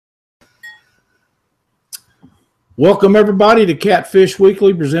Welcome, everybody, to Catfish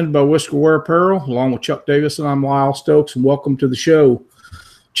Weekly, presented by Whisker Wear Apparel. Along with Chuck Davis, and I'm Lyle Stokes, and welcome to the show.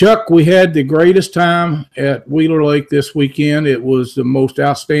 Chuck, we had the greatest time at Wheeler Lake this weekend. It was the most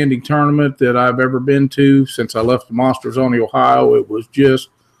outstanding tournament that I've ever been to since I left the Monsters on the Ohio. It was just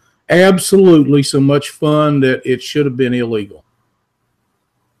absolutely so much fun that it should have been illegal.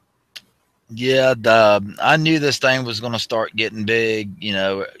 Yeah, I knew this thing was going to start getting big. You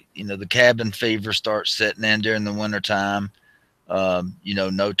know, the cabin fever starts setting in during the wintertime.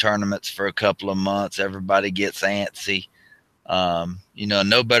 No tournaments for a couple of months. Everybody gets antsy.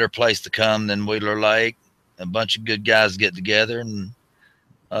 No better place to come than Wheeler Lake. A bunch of good guys get together and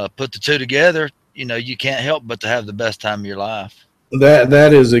put the two together. You can't help but to have the best time of your life.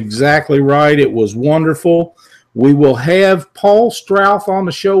 That is exactly right. It was wonderful. We will have Paul Strouth on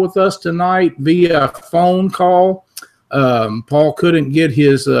the show with us tonight via phone call. Paul couldn't get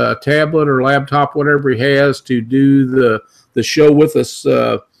his tablet or laptop, whatever he has, to do the show with us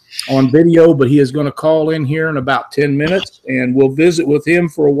on video, but he is going to call in here in about 10 minutes, and we'll visit with him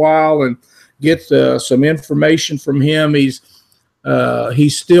for a while and get some information from him. He's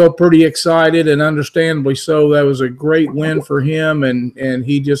still pretty excited, and understandably so. That was a great win for him, and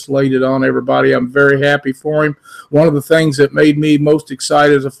he just laid it on everybody. I'm very happy for him. One of the things that made me most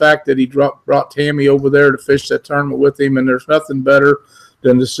excited is the fact that he brought Tammy over there to fish that tournament with him, and there's nothing better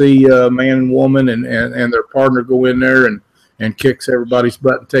than to see a man and woman and their partner go in there and kicks everybody's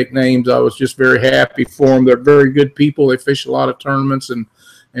butt and take names. I was just very happy for them. They're very good people. They fish a lot of tournaments, and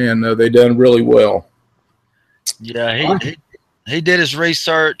they done really well. Yeah, he did his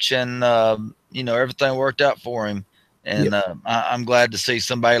research, and everything worked out for him. And yep. I'm glad to see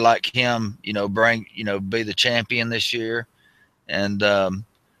somebody like him, be the champion this year. And that's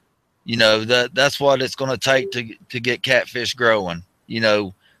what it's going to take to get catfish growing.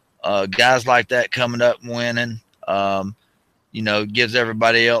 Guys like that coming up and winning, gives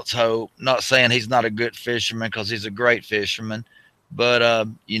everybody else hope. Not saying he's not a good fisherman, because he's a great fisherman, but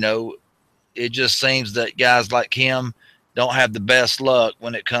it just seems that guys like him don't have the best luck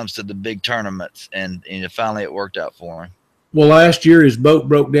when it comes to the big tournaments, and finally it worked out for him. Well, last year his boat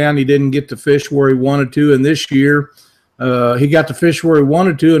broke down. He didn't get to fish where he wanted to, and this year he got to fish where he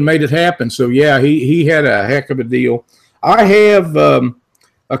wanted to and made it happen. So, yeah, he had a heck of a deal. I have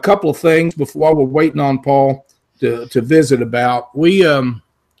a couple of things while we're waiting on Paul to visit about. We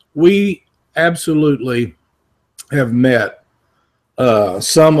absolutely have met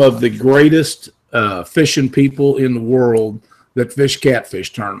some of the greatest fishing people in the world that fish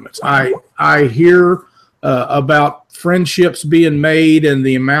catfish tournaments. I hear about friendships being made and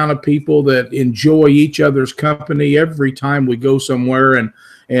the amount of people that enjoy each other's company every time we go somewhere,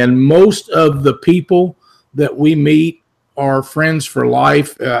 and most of the people that we meet are friends for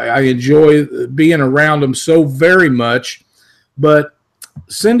life. I enjoy being around them so very much. But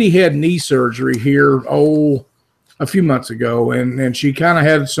Cindy had knee surgery here a few months ago, and she kind of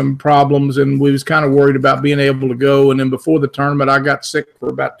had some problems, and we was kind of worried about being able to go. And then before the tournament, I got sick for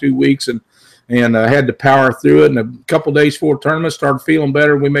about 2 weeks, and I had to power through it. And a couple days before the tournament, started feeling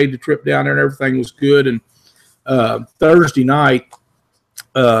better. We made the trip down there, and everything was good. And Thursday night,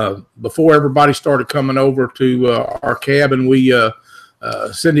 before everybody started coming over to our cabin, we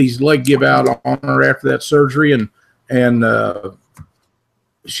Cindy's leg give out on her after that surgery, and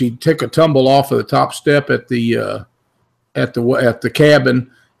she took a tumble off of the top step at the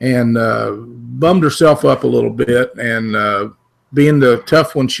cabin, and bummed herself up a little bit. And being the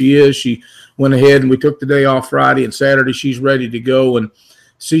tough one she is, she went ahead, and we took the day off Friday, and Saturday she's ready to go. And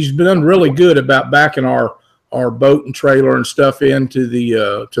she's done really good about backing our boat and trailer and stuff into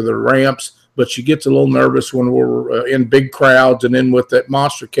the ramps, but she gets a little nervous when we're in big crowds, and then with that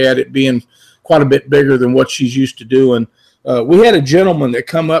monster cat, it being quite a bit bigger than what she's used to doing. We had a gentleman that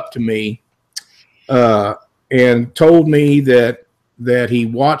come up to me and told me that he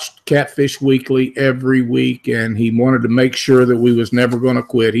watched Catfish Weekly every week, and he wanted to make sure that we was never going to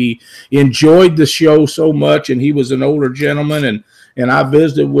quit. He enjoyed the show so much, and he was an older gentleman, and I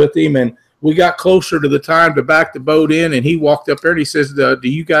visited with him, and we got closer to the time to back the boat in, and he walked up there and he says, do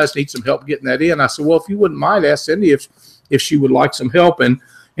you guys need some help getting that in? I said, well, if you wouldn't mind, ask Cindy if she would like some help. And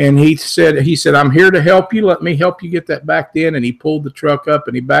he said, I'm here to help you. Let me help you get that backed in. And he pulled the truck up,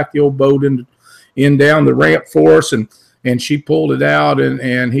 and he backed the old boat in down the ramp for us, and she pulled it out,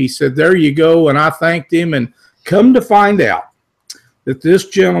 and he said, there you go. And I thanked him, and come to find out that this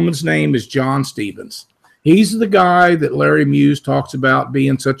gentleman's name is John Stevens. He's the guy that Larry Muse talks about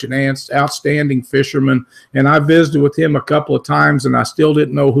being such an outstanding fisherman, and I visited with him a couple of times, and I still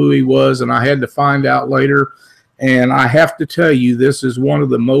didn't know who he was, and I had to find out later. And I have to tell you, this is one of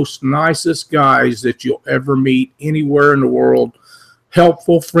the most nicest guys that you'll ever meet anywhere in the world.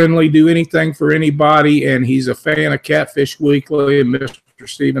 Helpful, friendly, do anything for anybody, and he's a fan of Catfish Weekly. And Mr.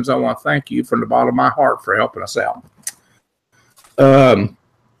 Stevens, I want to thank you from the bottom of my heart for helping us out.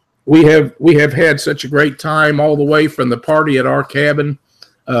 We have had such a great time all the way from the party at our cabin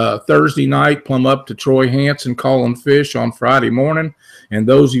Thursday night, plumb up to Troy Hansen calling fish on Friday morning. And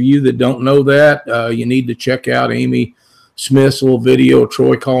those of you that don't know that, you need to check out Amy Smith's little video of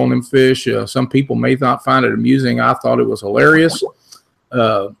Troy calling him fish. Some people may not find it amusing. I thought it was hilarious.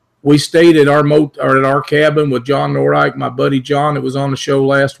 We stayed at our cabin with John Norike, my buddy John, that was on the show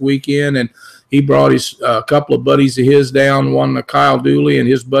last weekend, and he brought his couple of buddies of his down, one Kyle Dooley and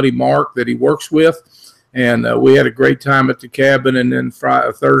his buddy Mark that he works with, and we had a great time at the cabin. And then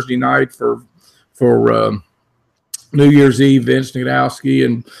Thursday night for New Year's Eve, Vince Nagowski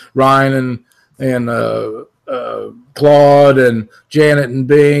and Ryan and Claude and Janet and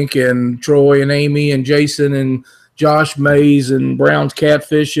Bink and Troy and Amy and Jason and Josh Mays and Brown's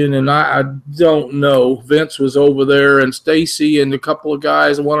Catfishing, and I don't know. Vince was over there, and Stacy and a couple of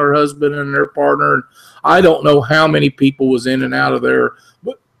guys, one her husband and their partner. And I don't know how many people was in and out of there,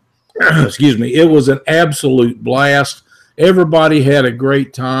 but excuse me, it was an absolute blast. Everybody had a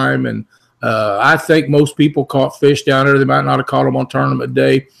great time, and I think most people caught fish down there. They might not have caught them on tournament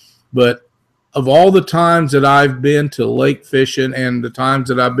day, but of all the times that I've been to lake fishing and the times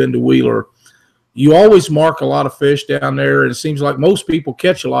that I've been to Wheeler, you always mark a lot of fish down there, and it seems like most people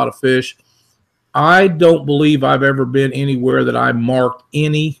catch a lot of fish. I don't believe I've ever been anywhere that I marked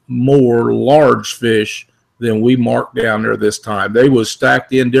any more large fish than we marked down there this time. They was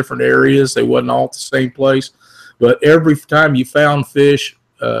stacked in different areas. They wasn't all at the same place. But every time you found fish,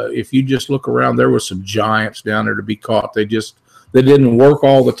 if you just look around, there was some giants down there to be caught. They didn't work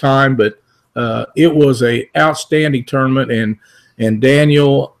all the time, but it was a outstanding tournament. And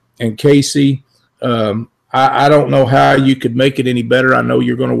Daniel and Casey, I don't know how you could make it any better. I know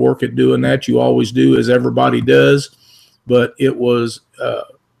you're going to work at doing that. You always do, as everybody does. But it was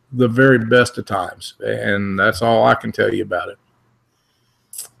the very best of times, and that's all I can tell you about it.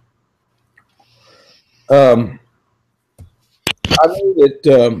 I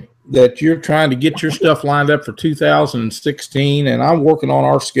know that you're trying to get your stuff lined up for 2016, and I'm working on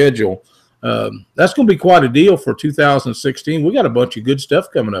our schedule. That's going to be quite a deal for 2016. We got a bunch of good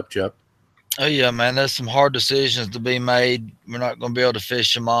stuff coming up, Chuck. Oh yeah, man. There's some hard decisions to be made. We're not going to be able to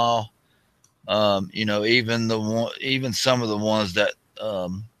fish them all. Even some of the ones that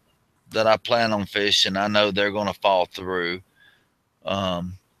I plan on fishing, I know they're going to fall through. But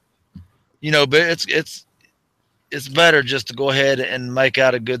it's better just to go ahead and make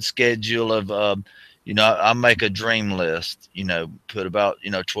out a good schedule of, I make a dream list. Put about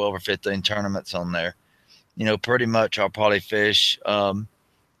 12 or 15 tournaments on there. Pretty much I'll probably fish.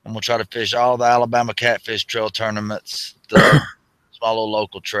 I'm going to try to fish all the Alabama Catfish Trail tournaments, the small little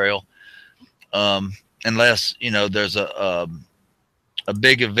local trail. Unless, there's a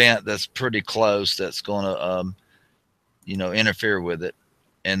big event that's pretty close that's going to, interfere with it.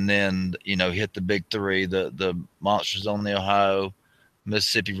 And then, hit the big three, the Monsters on the Ohio,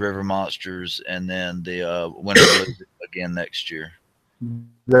 Mississippi River Monsters, and then the Winter Blues again next year.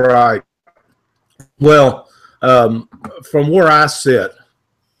 Right. Well, from where I sit,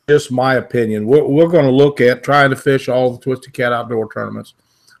 just my opinion, we're going to look at trying to fish all the Twisted Cat outdoor tournaments.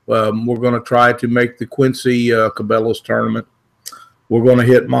 We're going to try to make the Quincy Cabela's tournament. We're going to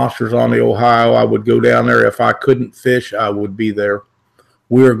hit Monsters on the Ohio. I would go down there. If I couldn't fish, I would be there.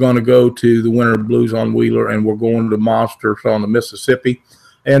 We're going to go to the Winter Blues on Wheeler, and we're going to Monsters on the Mississippi.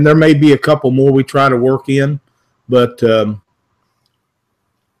 And there may be a couple more we try to work in, but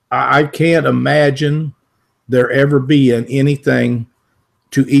I can't imagine there ever being anything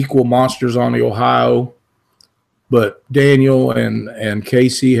to equal Monsters on the Ohio. But Daniel and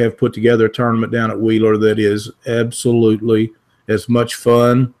Casey have put together a tournament down at Wheeler that is absolutely as much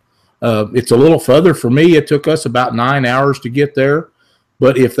fun. It's a little further for me. It took us about 9 hours to get there.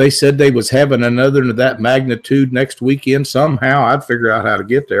 But if they said they was having another of that magnitude next weekend, somehow I'd figure out how to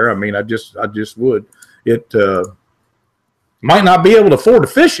get there. I mean, I just would. It might not be able to afford to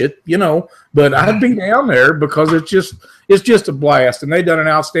fish it, but I'd be down there because it's just a blast. And they've done an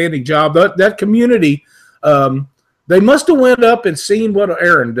outstanding job. That community, they must have went up and seen what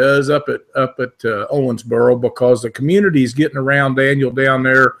Aaron does up at Owensboro, because the community is getting around Daniel down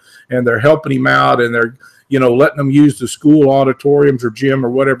there, and they're helping him out, and they're letting them use the school auditoriums or gym or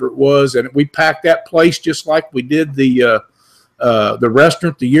whatever it was. And we packed that place just like we did the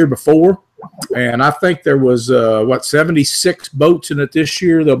restaurant the year before. And I think there was 76 boats in it this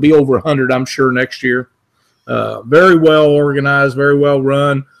year. There'll be over 100, I'm sure, next year. Very well organized, very well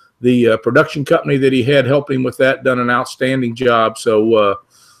run. The production company that he had helping him with that done an outstanding job. So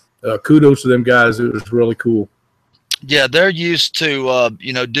kudos to them guys. It was really cool. Yeah, they're used to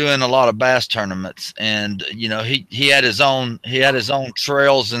doing a lot of bass tournaments, and he had his own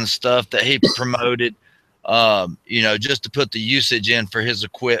trails and stuff that he promoted, just to put the usage in for his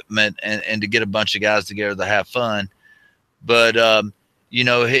equipment and to get a bunch of guys together to have fun. But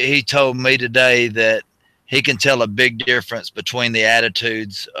he told me today that he can tell a big difference between the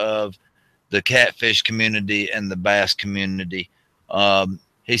attitudes of the catfish community and the bass community.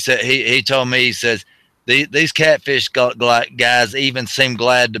 He said he told me, he says, these catfish guys even seem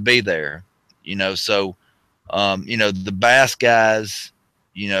glad to be there, so, the bass guys,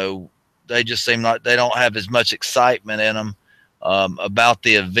 they just seem like they don't have as much excitement in them about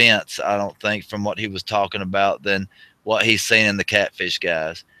the events, I don't think, from what he was talking about, than what he's seen in the catfish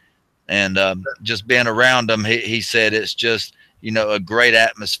guys. And just being around them, he said it's just, a great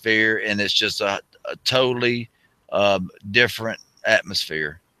atmosphere, and it's just a totally different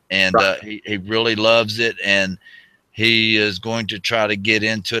atmosphere. And he really loves it, and he is going to try to get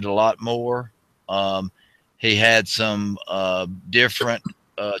into it a lot more. He had some different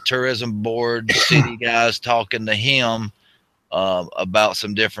tourism board city guys talking to him about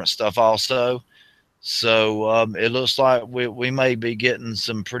some different stuff also. So it looks like we may be getting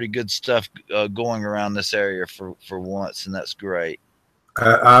some pretty good stuff going around this area for once, and that's great.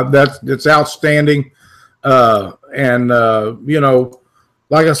 That's outstanding.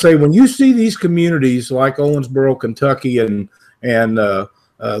 Like I say, when you see these communities like Owensboro, Kentucky, and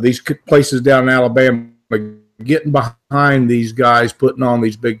these places down in Alabama getting behind these guys putting on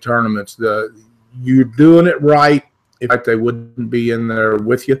these big tournaments, you're doing it right. In fact, they wouldn't be in there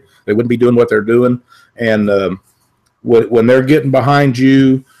with you. They wouldn't be doing what they're doing. And when they're getting behind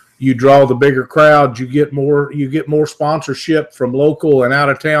you, you draw the bigger crowd. You get more sponsorship from local and out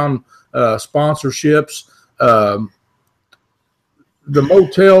of town sponsorships. The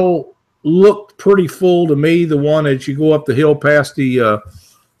motel looked pretty full to me, the one as you go up the hill past the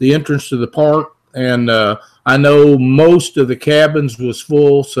entrance to the park. And I know most of the cabins was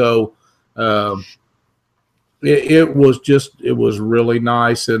full, so it was really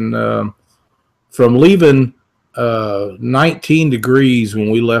nice. And from leaving 19 degrees when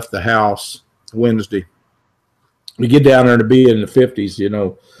we left the house Wednesday, we get down there to be in the 50s.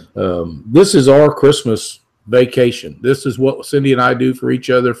 This is our Christmas vacation. This is what Cindy and I do for each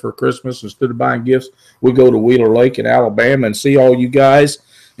other for Christmas. Instead of buying gifts, we go to Wheeler Lake in Alabama and see all you guys.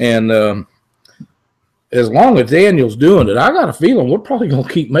 And as long as Daniel's doing it, I got a feeling we're probably going to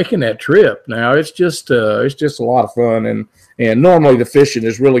keep making that trip. Now it's just a lot of fun, and normally the fishing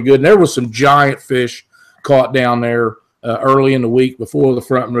is really good. And there was some giant fish caught down there early in the week before the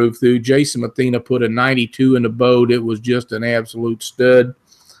front move through. Jason Mathena put a 92 in the boat. It was just an absolute stud.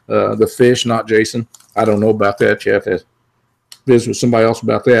 The fish, not Jason. I don't know about that. You have to visit with somebody else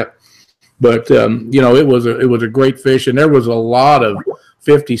about that. But, it was a great fish, and there was a lot of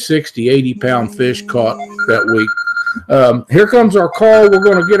 50, 60, 80-pound fish caught that week. Here comes our call. We're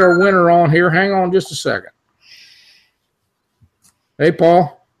going to get our winner on here. Hang on just a second. Hey,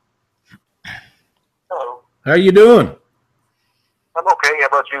 Paul. Hello. How you doing? I'm okay. How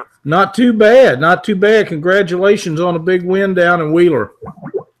about you? Not too bad. Not too bad. Congratulations on a big win down in Wheeler.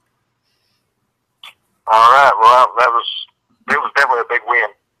 All right. Well, it was definitely a big win.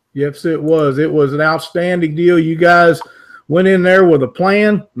 Yes, it was. It was an outstanding deal. You guys went in there with a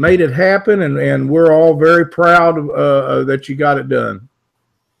plan, made it happen, and we're all very proud that you got it done.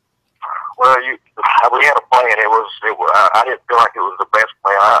 Well, we had a plan. I didn't feel like it was the best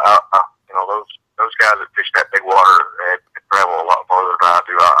plan. Those guys that fish that big water had travel a lot farther than I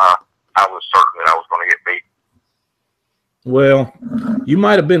do. I was certain that I was going to get beat. Well, you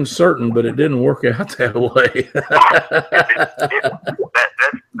might have been certain, but it didn't work out that way. That's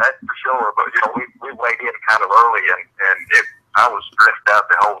for sure. But we weighed in kind of early, and I was stressed out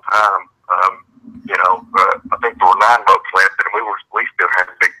the whole time. I think there were 9 boats left, and we still had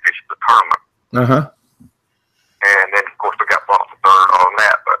big fish at the tournament. And then of course we got bought for third on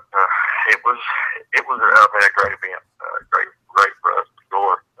that, but it was a great event, great for us to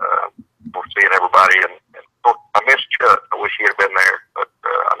score. For seeing everybody, and I missed Chuck. I wish he had been there, but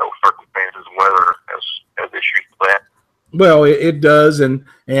I know circumstances and weather has issues with that. Well, it does, and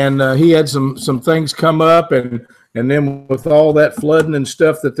he had some things come up, and then with all that flooding and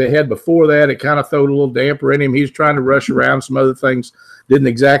stuff that they had before that, it kind of threw a little damper in him. He was trying to rush around. Some other things didn't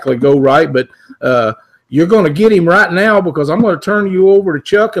exactly go right, but you're going to get him right now because I'm going to turn you over to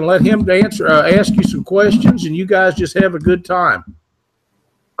Chuck and let him ask you some questions, and you guys just have a good time.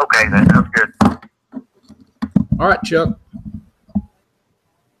 Okay, that sounds good. All right, Chuck.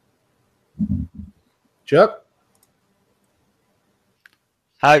 Chuck?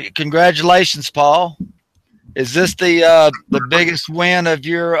 Hi, congratulations, Paul. Is this the biggest win of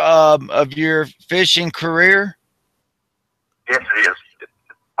your fishing career? Yes, it is. It's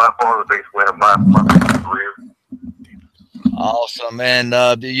by far the biggest win of my career. Awesome, and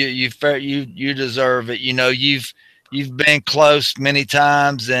you deserve it. You know, you've been close many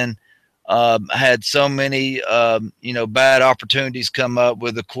times and had so many bad opportunities come up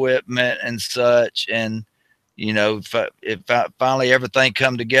with equipment and such, and finally everything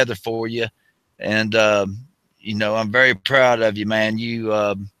come together for you, and I'm very proud of you, man.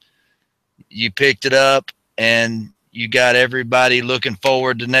 You picked it up and you got everybody looking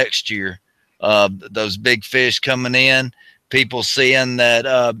forward to next year. Those big fish coming in, people seeing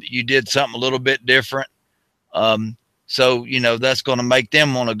that you did something a little bit different. So, that's going to make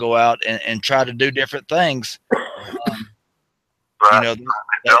them want to go out and try to do different things. Right. The only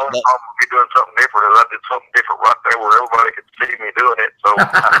problem with doing something different is I did something different right there where everybody could see me doing it. So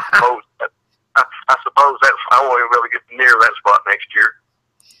I suppose that's I won't even really get near that spot next year.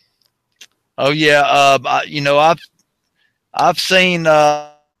 Oh yeah, I've seen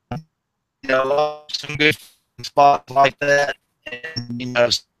some good spots like that, and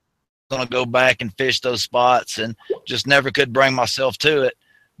going to go back and fish those spots, and just never could bring myself to it.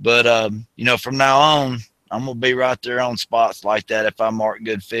 But from now on, I'm gonna be right there on spots like that if I mark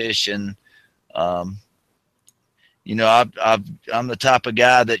good fish, and I'm the type of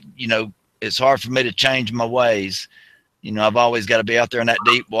guy that it's hard for me to change my ways. I've always got to be out there in that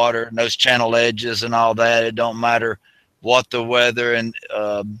deep water and those channel edges and all that. It don't matter what the weather and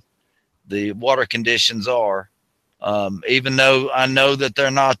the water conditions are. Even though I know that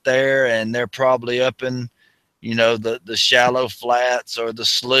they're not there and they're probably up in, the shallow flats or the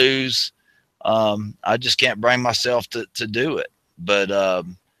sloughs, I just can't bring myself to do it. But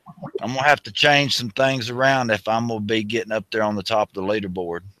I'm going to have to change some things around if I'm going to be getting up there on the top of the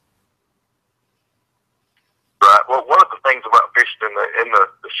leaderboard. Right. Well, one of the things about fishing in the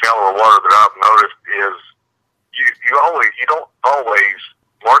shallower water that I've noticed is you don't always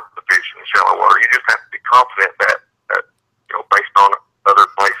mark the fish in the shallow water. You just have to be confident that based on other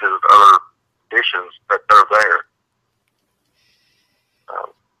places, other conditions, that they're there.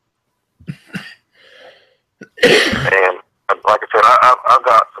 And like I said, I've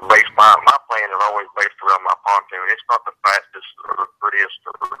got some base. My plan is always based around my pontoon. It's not the fastest or the prettiest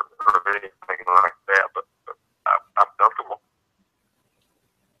or anything like that, but I'm comfortable.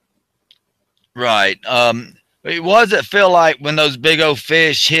 Right. What does it feel like when those big old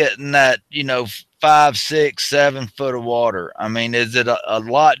fish hit in that, 5, 6, 7 foot of water? I mean, is it a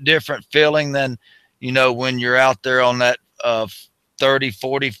lot different feeling than, when you're out there on that 30,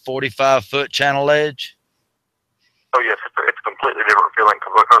 40, 45 foot channel edge? Oh yes, it's a completely different feeling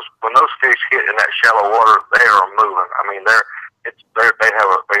because when those fish hit in that shallow water, they are moving. I mean,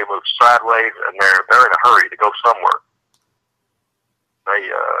 they move sideways and they're in a hurry to go somewhere.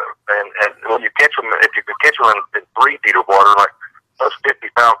 And when you catch them, if you could catch them in 3 feet of water, like those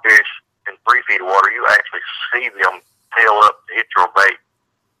 50-pound fish in 3 feet of water, you actually see them tail up to hit your bait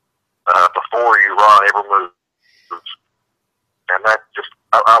before your rod ever moves. And that just,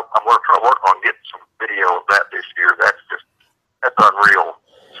 I'm trying to work on getting some video of that this year. That's unreal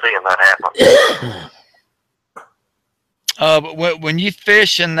seeing that happen. But when you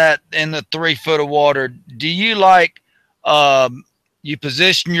fish in the 3 foot of water, do you you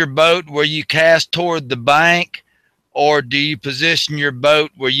position your boat where you cast toward the bank, or do you position your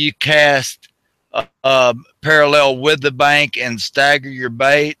boat where you cast parallel with the bank and stagger your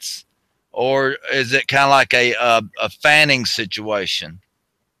baits, or is it kind of like a fanning situation?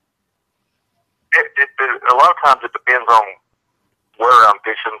 A lot of times it depends on where I'm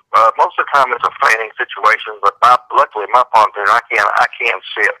fishing. Most of the time it's a fanning situation, but luckily my pontoon I can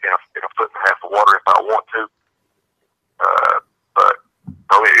sit in a foot and a half of water if I want to. But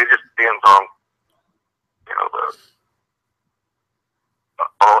so it just depends on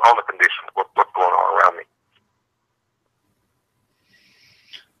on the conditions, what's going on around me.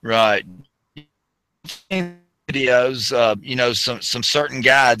 Right. Videos, some certain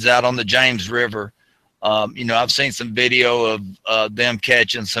guides out on the James River. I've seen some video of them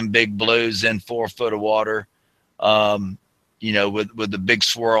catching some big blues in 4 foot of water. With the big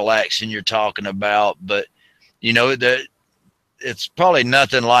swirl action you're talking about, but it's probably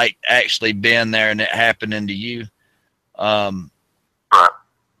nothing like actually being there and it happening to you. Right.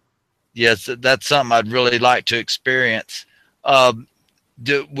 Yes, that's something I'd really like to experience. Do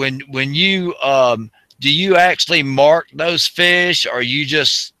you actually mark those fish, or you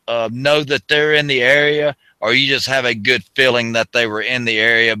just know that they're in the area, or you just have a good feeling that they were in the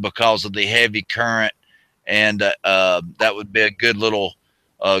area because of the heavy current, and that would be a good little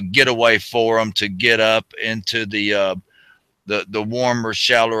getaway for them to get up into the warmer,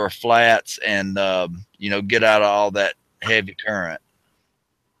 shallower flats and you know, get out of all that heavy current?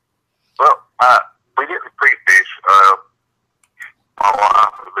 Well, we didn't pre-fish. My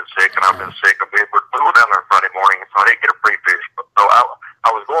wife has been sick, and I've been sick. We were down there Friday morning, so I didn't get a pre-fish. So I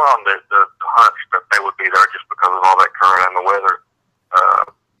was going on the hunch that they would be there just because of all that current and the weather.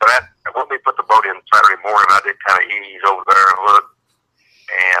 But when we put the boat in Saturday morning, I did kind of ease over there and look,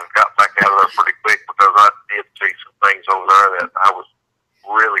 and got back out of there pretty quick because I did see some things over there that I was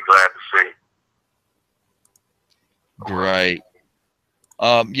really glad to see. Great.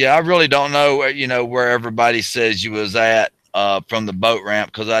 Yeah, I really don't know, you know, where everybody says you was at from the boat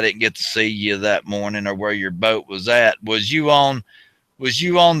ramp, because I didn't get to see you that morning, or where your boat was at. Was you on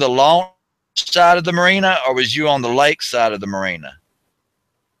the launch side of the marina, or was you on the lake side of the marina?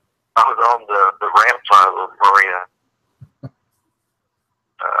 I was on the ramp side of the marina.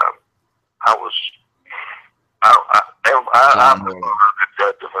 I'm a good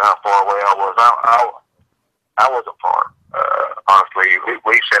judge of how far away I was. I wasn't far. Honestly,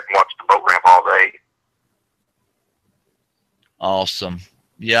 we sat and watched the boat ramp all day. Awesome.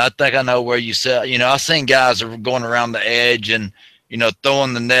 Yeah, I think I know where you sat. You know, I seen guys are going around the edge and, you know,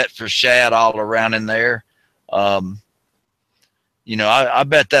 throwing the net for shad all around in there. You know, I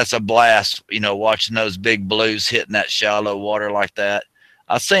bet that's a blast, you know, watching those big blues hitting that shallow water like that.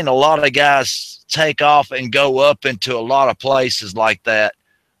 I've seen a lot of guys take off and go up into a lot of places like that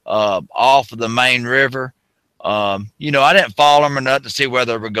off of the main river. You know, I didn't follow them or nothing to see where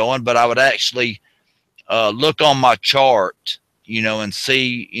they were going, but I would actually look on my chart, you know, and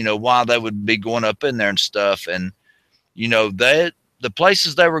see, you know, why they would be going up in there and stuff. And, you know, the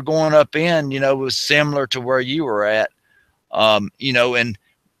places they were going up in, you know, was similar to where you were at. You know, and,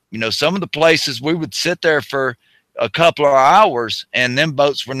 you know, some of the places we would sit there for a couple of hours, and them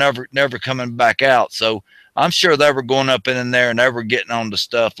boats were never coming back out. So I'm sure they were going up in there and they were getting on to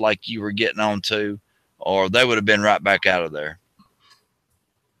stuff like you were getting on to, or they would have been right back out of there.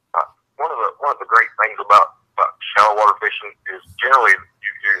 One of the great things about shallow water fishing is generally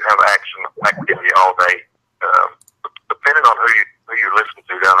you have activity all day. Depending on who you listen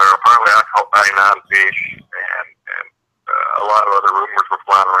to down there, apparently I caught 99 fish, and a lot of other rumors were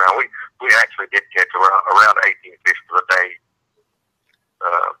flying around. We actually did catch around 18 fish for the day.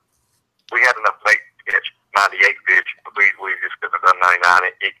 We had enough bait to catch 98 fish, but we just couldn't have done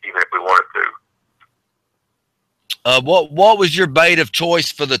 99 even if we wanted to. What was your bait of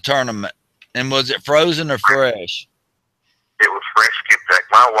choice for the tournament? And was it frozen or fresh? It was fresh skipjack.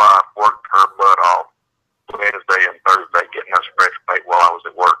 My wife worked her butt off Wednesday and Thursday getting us fresh bait while I was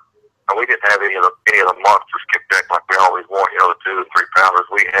at work. And we didn't have any of the monster skipjack like we always want, you know, the 2 and 3 pounders.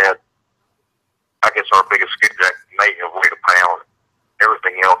 We had, I guess our biggest skipjack may have weighed a pound.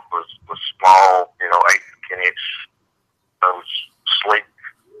 Everything else was small, you know, 8 to 10 inch, those sleek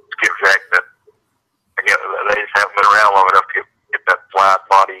skipjack that, again, they just haven't been around long enough to get that wide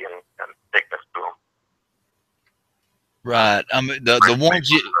body and thickness to them. Right. I mean, the ones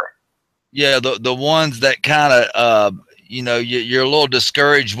the ones that kind of, you know, you're a little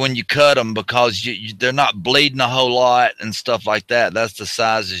discouraged when you cut them because they're not bleeding a whole lot and stuff like that. That's the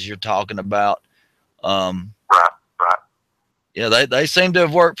sizes you're talking about. Right. Yeah, they seem to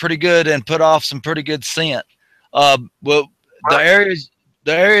have worked pretty good and put off some pretty good scent. Well, the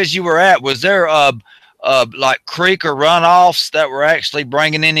areas you were at, was there like creek or runoffs that were actually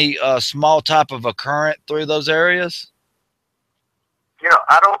bringing any small type of a current through those areas? You know,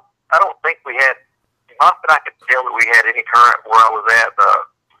 I don't think we had, not that I could tell that we had any current where I was at.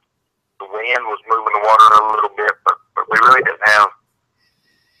 The wind was moving the water a little bit, but we really didn't have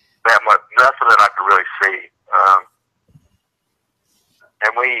that much, nothing that I could really see.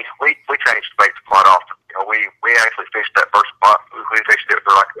 And we changed the bait spot often. You know, we actually fished that first spot. We fished it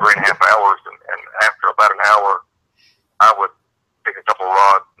for like 3.5 hours, and after about an hour, I would pick a couple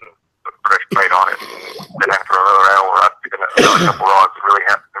rods and put fresh bait on it. Then after another hour, I'd pick another couple rods that really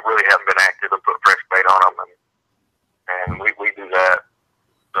haven't been active and put fresh bait on them, and we do that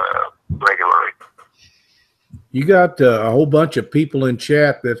regularly. You got a whole bunch of people in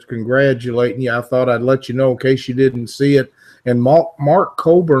chat that's congratulating you. I thought I'd let you know in case you didn't see it. And Mark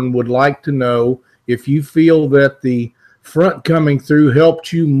Coburn would like to know if you feel that the front coming through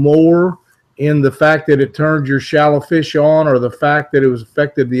helped you more in the fact that it turned your shallow fish on, or the fact that it was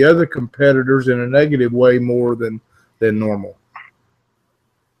affected the other competitors in a negative way more than normal.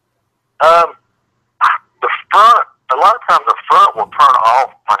 The a lot of times the front will turn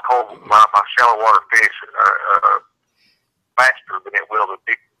off my shallow water fish faster than it will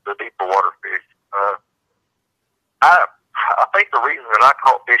the deeper water fish. I think the reason that I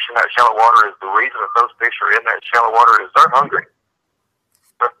caught fish in that shallow water is the reason that those fish are in that shallow water is they're hungry.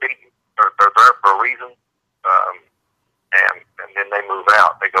 They're feeding. They're there for a reason. And then they move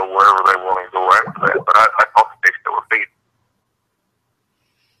out. They go wherever they want to go after that. But I caught the fish that were feeding.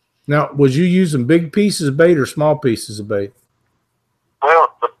 Now, was you using big pieces of bait or small pieces of bait?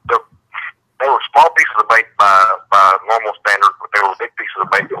 Well, they were small pieces of bait by normal standards, but they were big pieces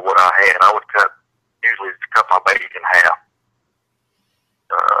of bait for what I had. I would usually cut my bait in half.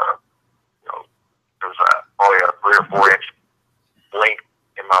 There was probably a 3 or 4 inch length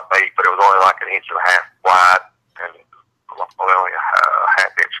in my bait, but it was only like 1.5 inches wide and only a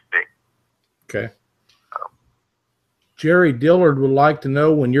 1/2 inch thick. Okay. Jerry Dillard would like to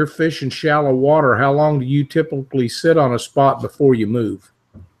know, when you're fishing shallow water, how long do you typically sit on a spot before you move?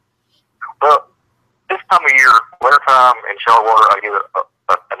 Well, this time of year, wintertime in shallow water, I give it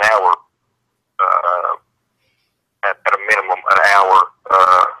an hour, at a minimum, an hour.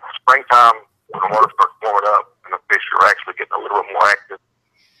 Springtime, when the water starts warming up and the fish are actually getting a little bit more active,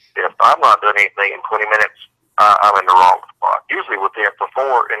 if I'm not doing anything in 20 minutes, I'm in the wrong spot. Usually in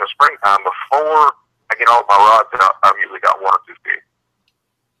the springtime, before I get all my rods out, I've usually got 1 or 2 fish.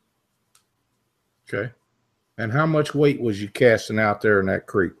 Okay. And how much weight was you casting out there in that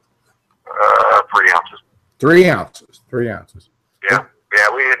creek? 3 ounces. 3 ounces. 3 ounces. Yeah. Yeah,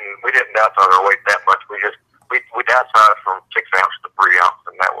 we didn't downsize our weight that much. We downsized from 6 ounces to 3 ounces,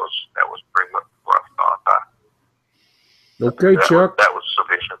 and that was pretty much what I thought. Okay, Chuck. That was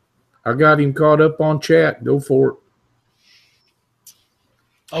sufficient. I got him caught up on chat. Go for it.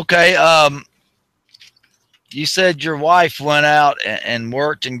 Okay. You said your wife went out and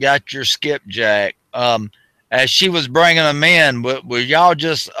worked and got your skipjack. As she was bringing them in, were y'all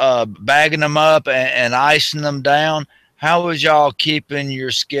just bagging them up and icing them down? How was y'all keeping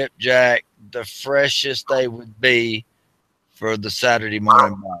your skipjack the freshest they would be for the Saturday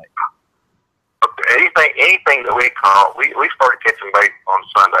morning bite? Anything that we caught, we started catching bait on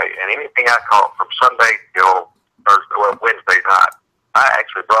Sunday, and anything I caught from Sunday till Wednesday night, I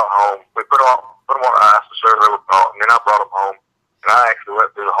actually brought home. We put them on ice to serve they were caught, and then I brought them home, and I actually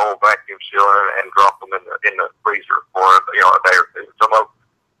went through the whole vacuum sealer and dropped them in the freezer for a day or two. Some of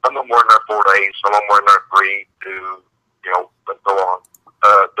them were in there 4 days, some of them were in there 3 to and so on.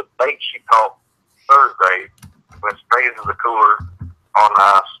 The bait she caught Thursday went straight into the cooler on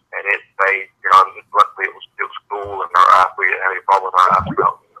ice, and it stayed. Luckily it was cool, and we didn't have any problem with our ice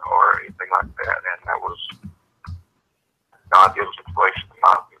melting or anything like that, and that was an ideal situation in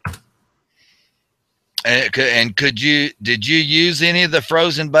my opinion. And did you use any of the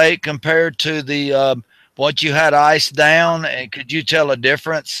frozen bait compared to the what you had iced down? And could you tell a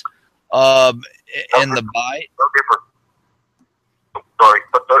difference in the bite? No difference. Sorry,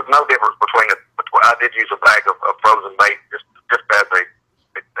 but there's no difference between I did use a bag of frozen bait just as a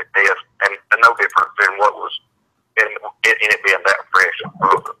test, and no difference in what was in it being that fresh.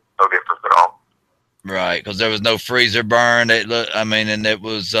 No difference at all. Right, because there was no freezer burn. And it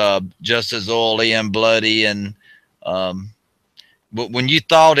was just as oily and bloody. And but when you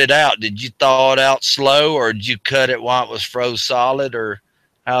thawed it out, did you thaw it out slow, or did you cut it while it was froze solid, or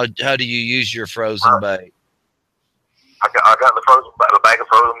how do you use your frozen bait? I got the bag of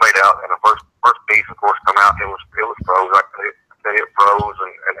frozen bait out, and the first piece, of course, come out. It was froze. I said it froze,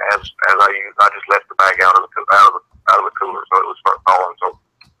 and as I just left the bag out of the cooler, so it would start thawing. So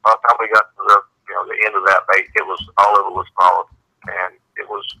by the time we got to the end of that bait, all of it was solid, and it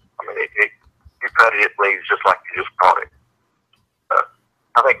was. I mean, you cut it bleeds just like you just caught it.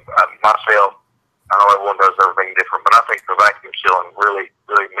 I think myself, I know everyone does everything different, but I think the vacuum sealing really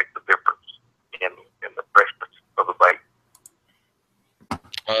makes a difference in the freshness of the bait.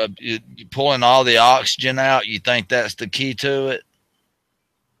 You pulling all the oxygen out. You think that's the key to it?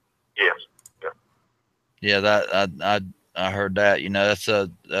 Yes. Yeah. That I heard that.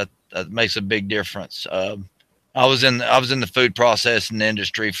 That makes a big difference. I was in the food processing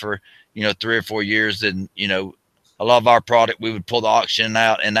industry for 3 or 4 years, and a lot of our product we would pull the oxygen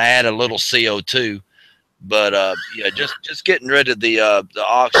out and add a little CO2, but just getting rid of the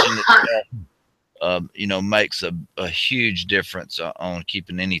oxygen itself, makes a huge difference on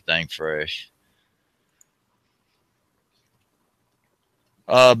keeping anything fresh.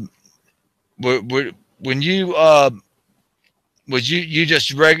 When you would you just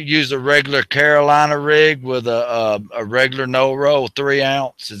use a regular Carolina rig with a regular no roll 3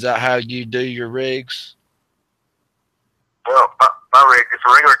 ounce? Is that how you do your rigs? Well, my rig is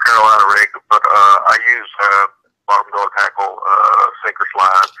a regular Carolina rig, but I use bottom door tackle, sinker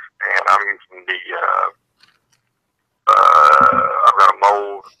slides, and I'm using the, I've got a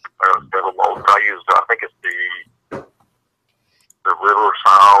mold, several molds. I use, I think it's the river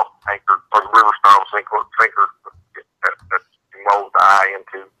style anchor, or the river style sinker that molds the eye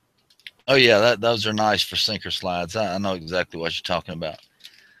into. Oh yeah, those are nice for sinker slides. I know exactly what you're talking about.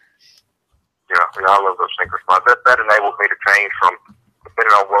 Yeah, I love those sinker slides. That enables me to change from,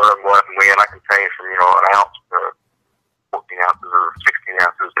 depending on where and what and when, I can change from, you know, an ounce to 14 ounces or 16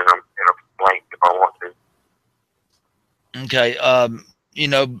 ounces in a blank if I want to. Okay. You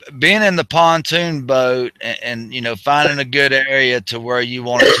know, being in the pontoon boat and you know, finding a good area to where you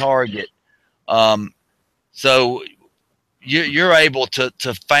want to target. So you're able to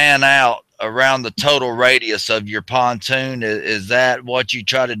fan out around the total radius of your pontoon. Is that what you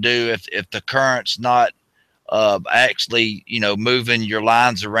try to do if the current's not actually, you know, moving your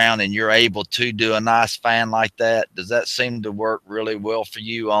lines around and you're able to do a nice fan like that? Does that seem to work really well for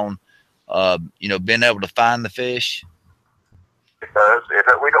you on, you know, being able to find the fish? It does.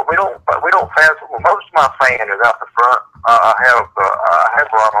 We don't fan. Most of my fan is out the front. I have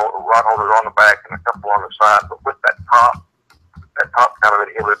rod holders on the back and a couple on the side, but with that top kind of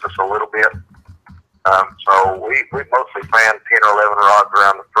inhibits us a little bit. So we mostly fan 10 or 11 rods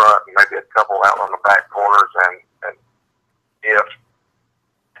around the front and maybe a couple out on the back corners. And if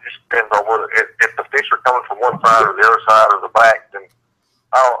it just depends on whether if the fish are coming from one side or the other side or the back, then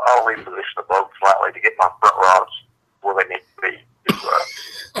I'll reposition the boat slightly to get my front rods where they need to be.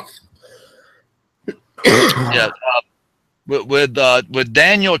 Yeah. With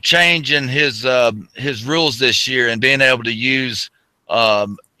Daniel changing his rules this year and being able to use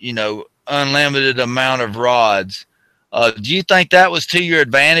you know, unlimited amount of rods, do you think that was to your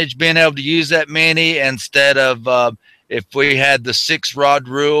advantage, being able to use that many instead of if we had the 6 rod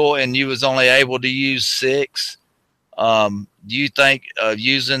rule and you was only able to use 6? Do you think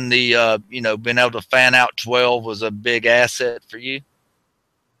using the you know, being able to fan out 12 was a big asset for you?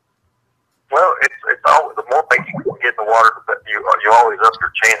 Well, it's always, the more bait you can get in the water, you always up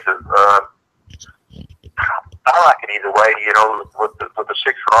your chances. I like it either way. You know, with the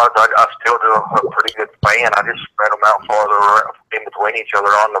 6 rods, I still do a pretty good fan. I just spread them out farther in between each other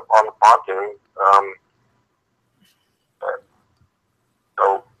on the pontoon.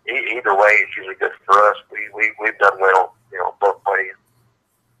 So either way, it's usually good for us. We've done well, you know, both ways.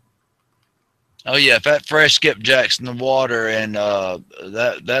 Oh yeah, if that fresh skipjack's in the water and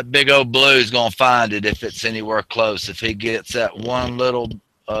that big old blue is gonna find it if it's anywhere close. If he gets that one little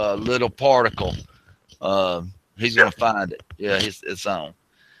particle, he's gonna find it. Yeah, it's on.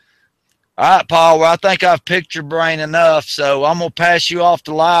 All right, Paul. Well, I think I've picked your brain enough, so I'm gonna pass you off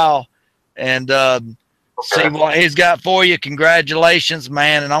to Lyle and see what he's got for you. Congratulations,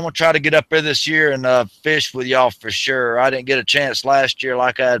 man! And I'm gonna try to get up there this year and fish with y'all for sure. I didn't get a chance last year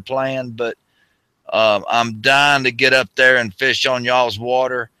like I had planned, but I'm dying to get up there and fish on y'all's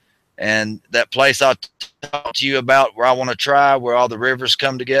water. And that place I talked to you about where I want to try, where all the rivers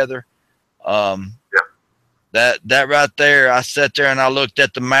come together. That right there, I sat there and I looked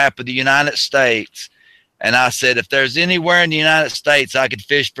at the map of the United States and I said, if there's anywhere in the United States I could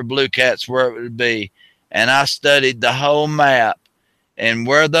fish for blue cats, where it would be. And I studied the whole map and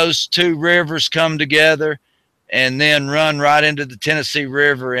where those 2 rivers come together and then run right into the Tennessee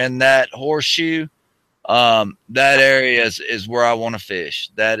River in that horseshoe. That area is where I want to fish.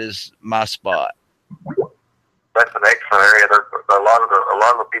 That is my spot. That's an excellent area. There's a lot of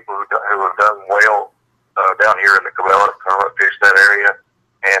the people who have done well down here in the Cabela fish that area.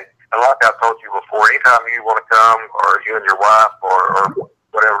 And like I told you before, anytime you want to come, or you and your wife, or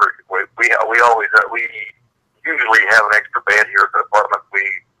whatever, we usually have an extra bed here at the apartment.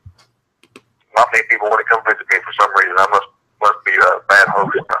 Not many people want to come visit me for some reason. I must be a bad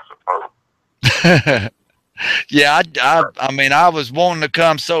host, I suppose. Yeah, I mean, I was wanting to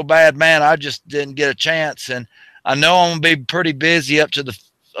come so bad, man. I just didn't get a chance, and I know I'm gonna be pretty busy up to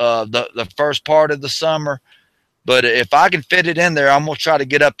the first part of the summer. But if I can fit it in there, I'm gonna try to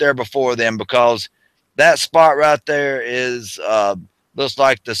get up there before then, because that spot right there is looks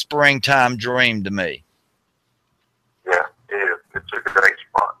like the springtime dream to me. Yeah, it is. It's a great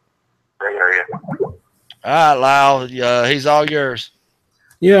spot. Great area. All right, Lyle, he's all yours.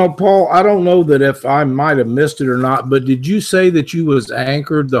 You know, Paul, I don't know that if I might have missed it or not, but did you say that you was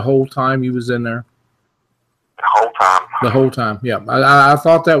anchored the whole time you was in there? The whole time. The whole time, yeah. I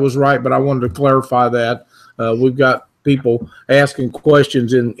thought that was right, but I wanted to clarify that. We've got people asking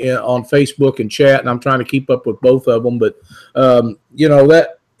questions in on Facebook and chat, and I'm trying to keep up with both of them. But, you know,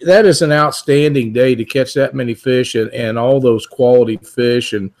 that is an outstanding day to catch that many fish and all those quality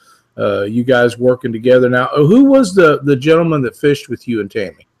fish. And you guys working together. Now, who was the gentleman that fished with you and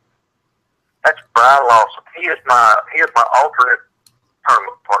Tammy? That's Brian Lawson. He is my alternate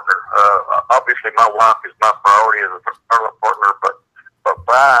tournament partner. Obviously, my wife is my priority as a tournament partner, but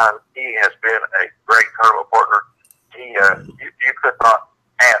Brian, he has been a great tournament partner. You could not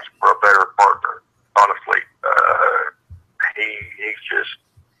ask for a better partner, honestly.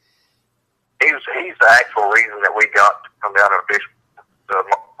 He's the actual reason that we got to come down and fish the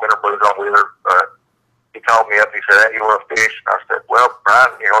winter blues on Wheeler. He called me up. He said, "Hey, you want to fish?" And I said, "Well,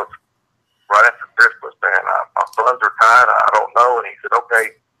 Brian, it's right after Christmas, man. My funds are tight. I don't know." And he said,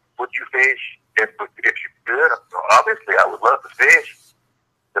 "Okay, would you fish if you could?" I said, "Obviously, I would love to fish."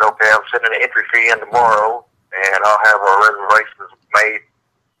 He said, "Okay, I'm sending an entry fee in tomorrow, and I'll have our reservations made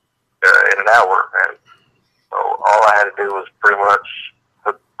in an hour." And so all I had to do was pretty much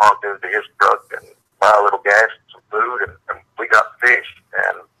hook onto his truck and buy a little gas and some food, and we got to fish.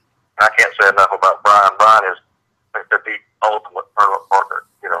 And I can't say enough about Brian. Brian is the ultimate tournament partner.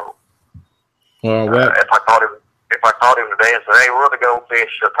 Well, if I caught him today and said, "Hey, we're going to go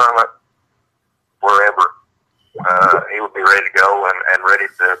fish a tournament wherever," he would be ready to go and ready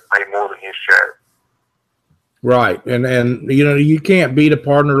to pay more than his share. Right, and you can't beat a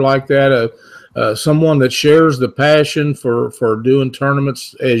partner like that. Someone that shares the passion for doing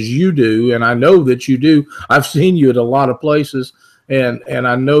tournaments as you do, and I know that you do. I've seen you at a lot of places, and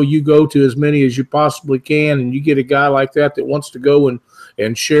I know you go to as many as you possibly can, and you get a guy like that wants to go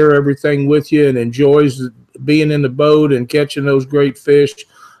and share everything with you and enjoys being in the boat and catching those great fish.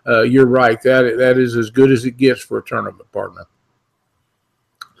 You're right. That is as good as it gets for a tournament partner.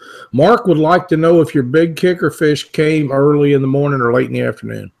 Mark would like to know if your big kicker fish came early in the morning or late in the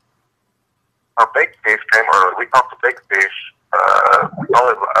afternoon. Our big fish came early. We caught the big fish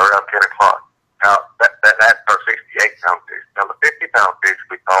only around 10 o'clock. Now, that's our 68-pound fish. Now, the 50-pound fish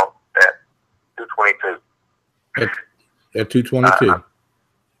we caught at 2:22. At 2:22.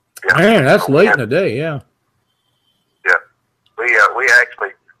 Yeah. Man, that's late in the day, yeah. Yeah. We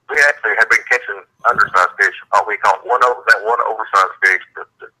actually have been catching undersized fish. We caught that one oversized fish. The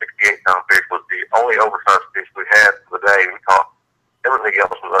 68-pound fish was the only oversized fish we had for the day. We caught everything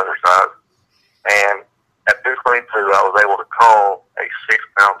else was undersized. And at 2:22, I was able to call a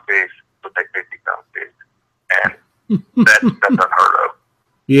 6-pound fish with a 50-pound fish, and that's unheard of.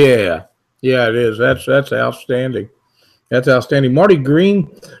 Yeah, it is. That's outstanding. That's outstanding. Marty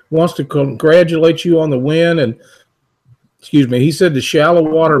Green wants to congratulate you on the win, and he said the shallow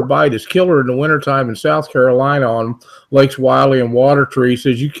water bite is killer in the wintertime in South Carolina on Lakes Wiley and Water Tree. He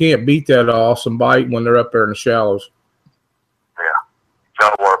says you can't beat that awesome bite when they're up there in the shallows. Yeah,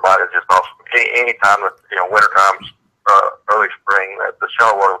 shallow water bite is just awesome. Anytime, winter times, early spring, the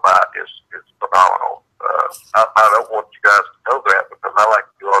shallow water bite is phenomenal. I don't want you guys to know that because I like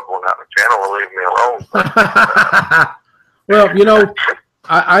you all going out in the channel and leave me alone. Well,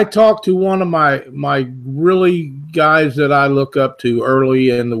 I talked to one of my really guys that I look up to early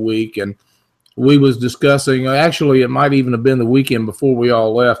in the week, and we was discussing. Actually, it might even have been the weekend before we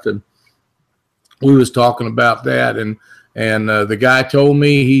all left, and we was talking about that. And the guy told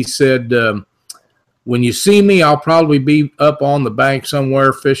me, he said, when you see me, I'll probably be up on the bank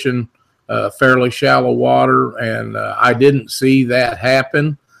somewhere fishing fairly shallow water, and I didn't see that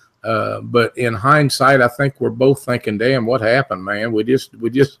happen. But in hindsight, I think we're both thinking, "Damn, what happened, man? We just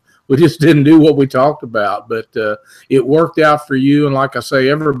didn't do what we talked about." But it worked out for you, and like I say,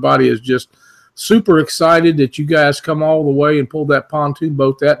 everybody is just super excited that you guys come all the way and pulled that pontoon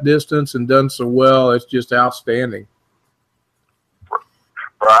boat that distance and done so well. It's just outstanding.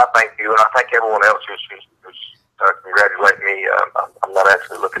 Well, I thank you, and I thank everyone else who's congratulating me. I'm not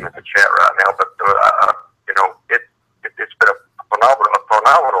actually looking at the chat right now, but it's been a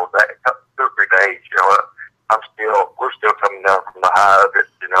phenomenal day, 2 or 3 days. We're still coming down from the high of it.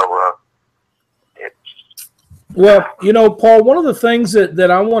 Well, Paul, one of the things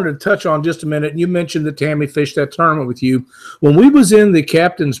that I wanted to touch on just a minute, and you mentioned that Tammy fished that tournament with you. When we was in the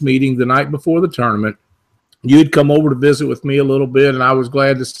captain's meeting the night before the tournament, you'd come over to visit with me a little bit, and I was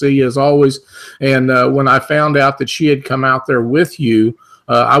glad to see you as always. And when I found out that she had come out there with you,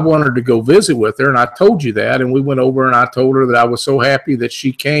 I wanted to go visit with her, and I told you that. And we went over, and I told her that I was so happy that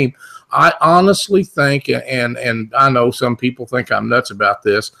she came. I honestly think, and I know some people think I'm nuts about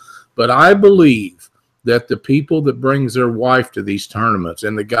this, but I believe that the people that brings their wife to these tournaments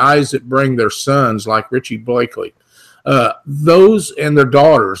and the guys that bring their sons like Richie Blakely, those and their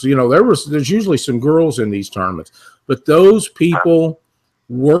daughters, there's usually some girls in these tournaments, but those people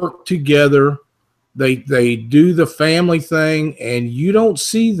work together. They do the family thing, and you don't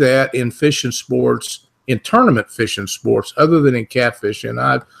see that in fishing sports in tournament fishing sports other than in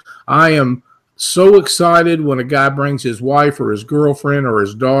catfishing. I am so excited when a guy brings his wife or his girlfriend or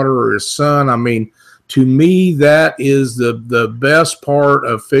his daughter or his son. I mean, to me, that is the best part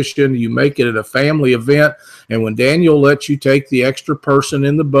of fishing. You make it a family event, and when Daniel lets you take the extra person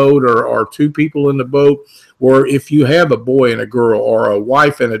in the boat or two people in the boat, or if you have a boy and a girl or a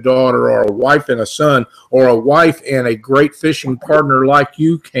wife and a daughter or a wife and a son or a wife and a great fishing partner like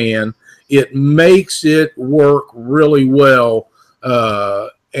you can, it makes it work really well.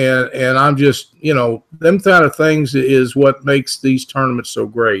 And I'm just, you know, them kind of things is what makes these tournaments so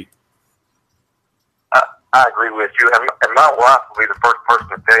great. I agree with you, and my wife will be the first person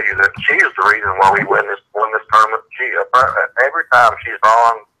to tell you that she is the reason why we won this tournament. She every time she's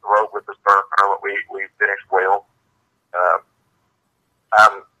on the road with this tournament, we finish well.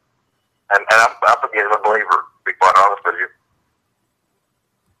 I'm beginning to believer, to be quite honest with you.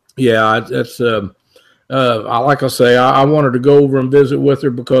 Yeah, that's like I say, I wanted to go over and visit with her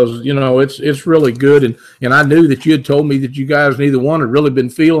because, you know, it's really good, and I knew that you had told me that you guys neither one had really been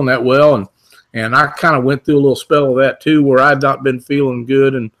feeling that well, and I kind of went through a little spell of that too, where I'd not been feeling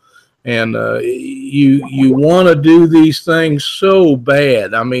good, and you want to do these things so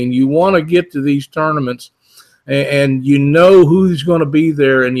bad. I mean, you want to get to these tournaments, and you know who's going to be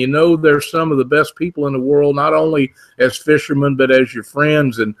there, and you know there's some of the best people in the world, not only as fishermen but as your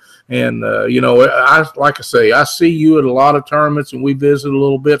friends, and you know, like I say, I see you at a lot of tournaments, and we visit a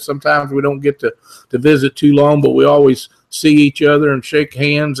little bit. Sometimes we don't get to visit too long, but we always see each other and shake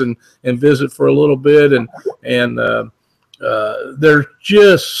hands and visit for a little bit, and there's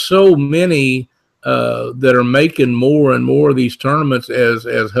just so many that are making more and more of these tournaments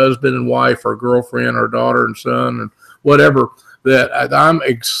as husband and wife or girlfriend or daughter and son and whatever, that I'm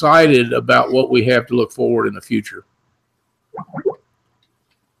excited about what we have to look forward in the future.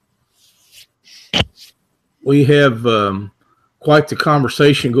 We have quite the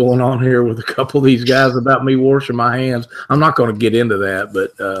conversation going on here with a couple of these guys about me washing my hands. I'm not going to get into that,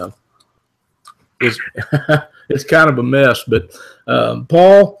 but it's kind of a mess. But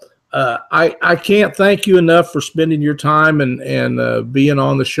Paul, I can't thank you enough for spending your time and being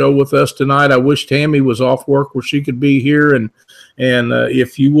on the show with us tonight. I wish Tammy was off work where she could be here, and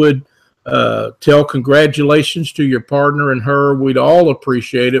if you would tell congratulations to your partner and her, we'd all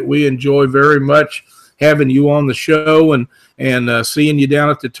appreciate it. We enjoy very much having you on the show and seeing you down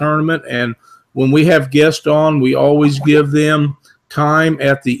at the tournament. And when we have guests on, we always give them time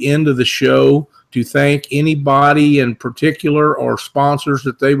at the end of the show to thank anybody in particular or sponsors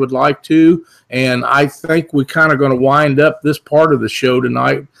that they would like to. And I think we're kind of going to wind up this part of the show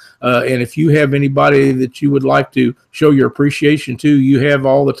tonight. And if you have anybody that you would like to show your appreciation to, you have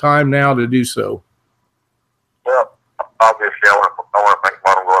all the time now to do so. Well, obviously, I want to thank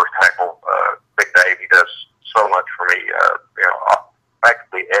Bottom Growers Tackle. Big Dave, he does so much for me. You know,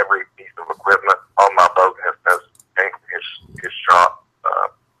 practically every piece of equipment on my boat has came from his shop.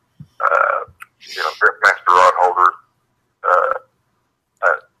 You know, Driftmaster rod holders.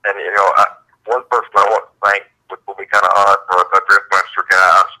 And, you know, one person I want to thank, which will be kind of odd for a Driftmaster guy,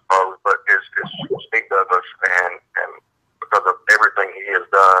 I suppose, but is Steve Douglas, and because of everything he has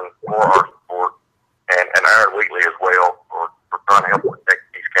done for our sport, and Aaron Wheatley as well, for trying to help protect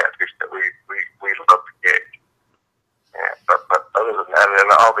these catfish that we love to catch. And, but other than that, and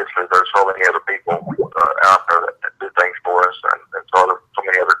obviously there's so many other people out there that do things for us, and so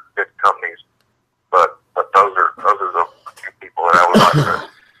many other good companies. But those are the few people that I would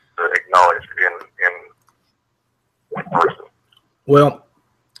like to acknowledge in person. Well,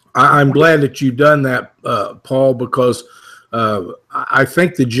 I'm glad that you've done that, Paul, because I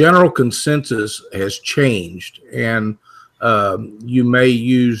think the general consensus has changed, and you may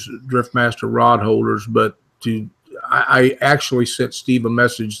use Driftmaster rod holders, but I actually sent Steve a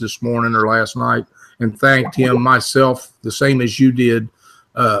message this morning or last night and thanked him myself, the same as you did,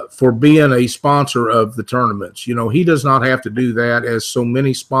 for being a sponsor of the tournaments. You know, he does not have to do that, as so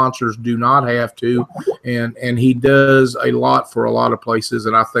many sponsors do not have to, and he does a lot for a lot of places,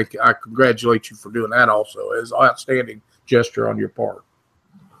 and I think I congratulate you for doing that also, as outstanding gesture on your part.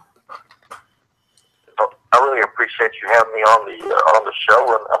 I really appreciate you having me on the show,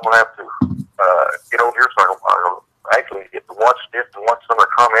 and I'm gonna have to get over here so I can actually get to watch this and watch some of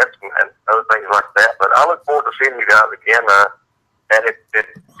the comments and other things like that. But I look forward to seeing you guys again. And if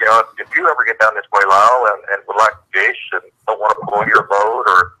you know, if you ever get down this way, Lyle, and would like to fish and don't want to pull your boat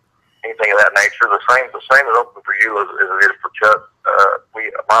or anything of that nature, the same is open for you as it is for Chuck.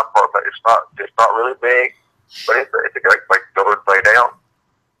 My apartment, it's not really big, but it's a great place to go and play down.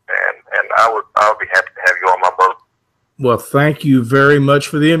 And I would be happy to have you on my boat. Well, thank you very much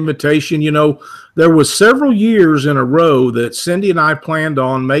for the invitation. You know, there was several years in a row that Cindy and I planned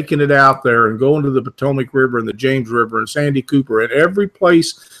on making it out there and going to the Potomac River and the James River and Sandy Cooper and every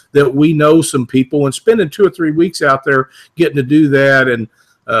place that we know some people, and spending 2 or 3 weeks out there getting to do that. And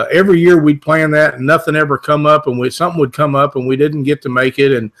every year we'd plan that and nothing ever come up, and something would come up and we didn't get to make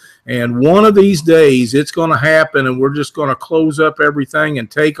it. And one of these days it's going to happen, and we're just going to close up everything and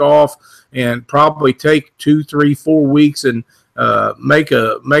take off and probably take 2, 3, 4 weeks and make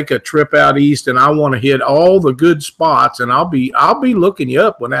a trip out east. And I want to hit all the good spots, and I'll be looking you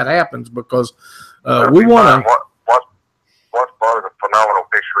up when that happens, because we want to. What's part of the phenomenal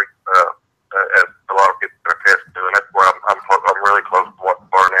fishery, as a lot of people can attest to, and that's where I'm really close to what's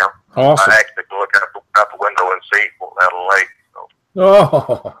bar now. Awesome. I actually can look out the window and see out of the lake. So.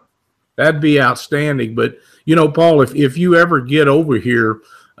 Oh, that'd be outstanding. But you know, Paul, if you ever get over here,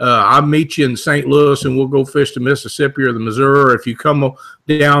 I'll meet you in St. Louis, and we'll go fish the Mississippi or the Missouri. If you come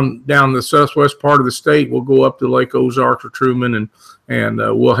down the southwest part of the state, we'll go up to Lake Ozark or Truman, and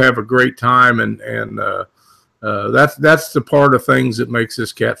we'll have a great time. And that's the part of things that makes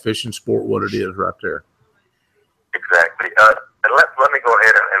this catfishing sport what it is right there. Exactly. And let me go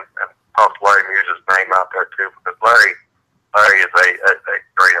ahead and toss Larry Muse's name out there too, because Larry is a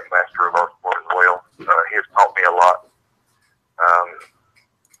great ambassador of our sport as well. He has taught me a lot.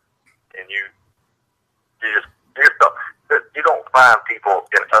 And you don't find people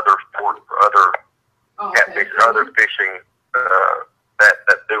in other sports or other catfish or other fishing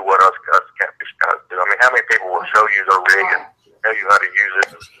that do what us catfish guys do. I mean, how many people will show you their rig and tell you how to use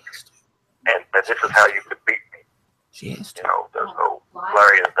it, and this is how you could beat me. You know, so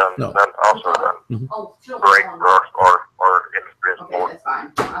Larry has done great for our industry as well. That's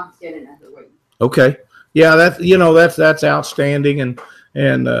fine. I'm standing at the waiting. Okay. Yeah, that's outstanding, and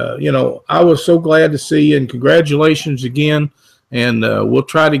you know, I was so glad to see you, and congratulations again. And we'll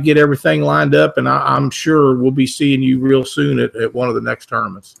try to get everything lined up, and I'm sure we'll be seeing you real soon at one of the next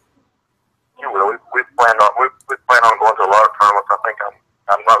tournaments. You will. We plan on going to a lot of tournaments. I think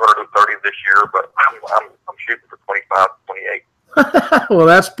I'm not going to do 30 this year, but I'm shooting for 25, 28. Well,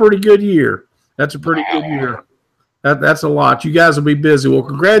 that's a pretty good year. That's a pretty good year. That's a lot. You guys will be busy. Well,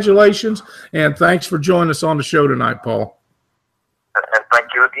 congratulations, and thanks for joining us on the show tonight, Paul. And thank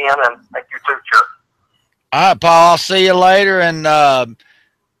you again, and thank you too, Chuck. All right, Paul, I'll see you later, and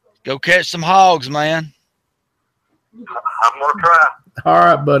go catch some hogs, man. I'm going to try. All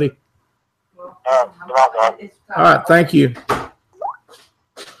right, buddy. All right, thank you.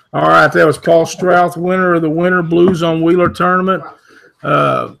 All right, that was Paul Strouth, winner of the Winter Blues on Wheeler tournament.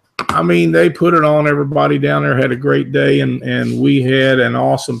 I mean, they put it on. Everybody down there had a great day, and we had an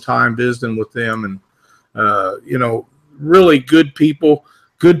awesome time visiting with them. And you know, really good people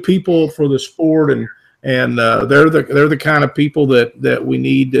for the sport, and they're the kind of people that we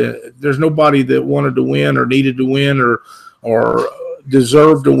need. There's nobody that wanted to win or needed to win or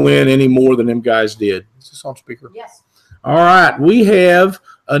deserved to win any more than them guys did. Is this on speaker? Yes. All right, we have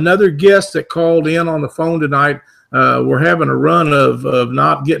another guest that called in on the phone tonight. We're having a run of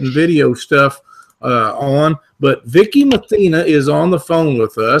not getting video stuff on, but Vicki Mathena is on the phone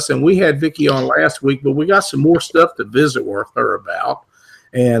with us, and we had Vicki on last week, but we got some more stuff to visit with her about,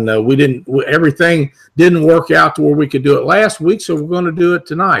 and everything didn't work out to where we could do it last week, so we're going to do it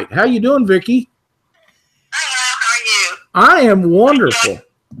tonight. How you doing, Vicki? Hello, how are you? I am wonderful.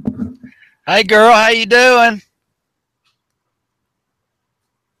 Hey, girl, how you doing?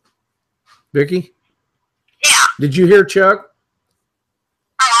 Vicki? Yeah. Did you hear Chuck?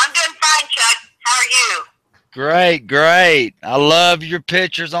 Oh, I'm doing fine, Chuck. How are you? Great, great. I love your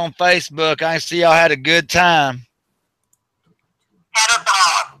pictures on Facebook. I see y'all had a good time. Had a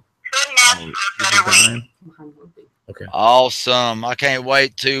ball. Couldn't ask for a better week. Okay. Awesome. I can't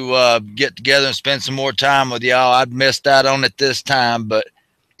wait to get together and spend some more time with y'all. I'd missed out on it this time, but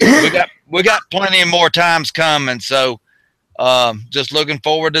we got plenty of more times coming, so just looking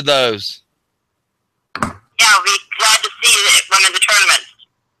forward to those. Yeah, I'll be glad to see one of the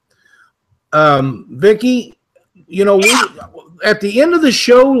tournaments. Vicki, you know, at the end of the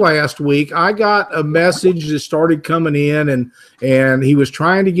show last week, I got a message that started coming in, and he was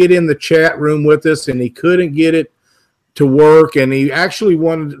trying to get in the chat room with us, and he couldn't get it to work. And he actually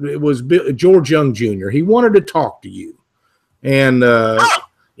wanted, it was George Young Jr. He wanted to talk to you, and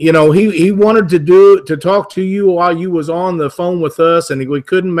you know, he wanted to talk to you while you was on the phone with us, and we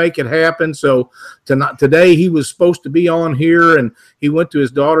couldn't make it happen. So today he was supposed to be on here, and he went to his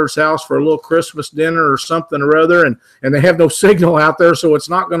daughter's house for a little Christmas dinner or something or other, and they have no signal out there, so it's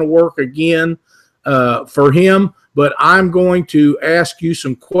not going to work again for him. but I'm going to ask you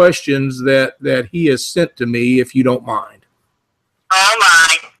some questions that he has sent to me, if you don't mind. Oh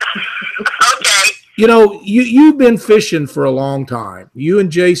my. Okay. You know, you've been fishing for a long time. You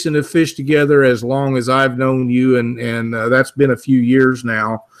and Jason have fished together as long as I've known you, and that's been a few years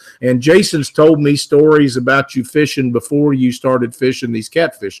now. And Jason's told me stories about you fishing before you started fishing these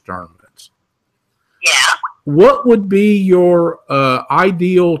catfish tournaments. Yeah. What would be your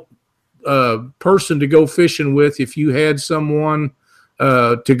ideal person to go fishing with if you had someone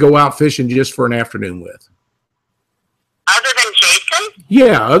to go out fishing just for an afternoon with? Other than Jason?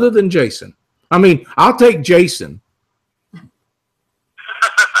 Yeah, other than Jason. I mean, I'll take Jason. You'll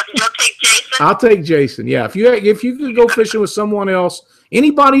take Jason? I'll take Jason. Yeah, if you could go fishing with someone else,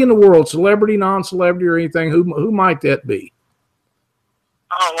 anybody in the world, celebrity, non-celebrity, or anything, who might that be?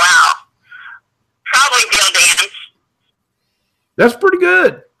 Oh wow. Probably Bill Dance. That's pretty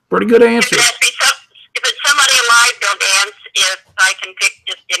good. Pretty good answer. If it's somebody alive, Bill Dance. If I can pick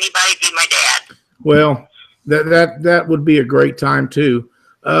just anybody, be my dad. Well, that would be a great time too.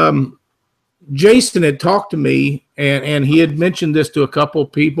 Jason had talked to me, and he had mentioned this to a couple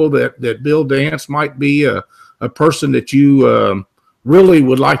of people that Bill Dance might be a person that you really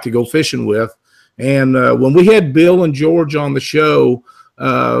would like to go fishing with. And when we had Bill and George on the show,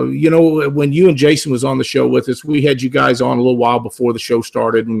 you know, when you and Jason was on the show with us, we had you guys on a little while before the show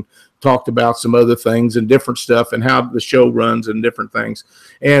started and talked about some other things and different stuff and how the show runs and different things.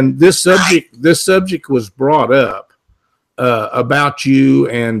 And this subject was brought up about you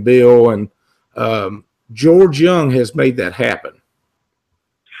and Bill, and George Young has made that happen.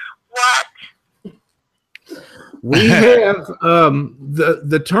 What? We have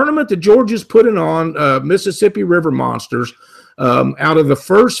the tournament that George is putting on, Mississippi River Monsters. Out of the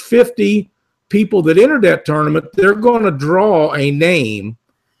first 50 people that entered that tournament, they're going to draw a name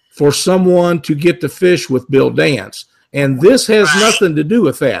for someone to get to fish with Bill Dance. And this has nothing to do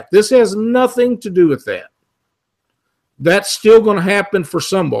with that. This has nothing to do with that. That's still going to happen for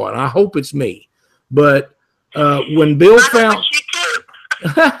somebody. I hope it's me. But when Bill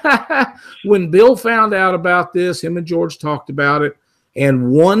found out about this, him and George talked about it.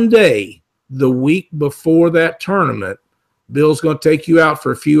 And one day, the week before that tournament, Bill's going to take you out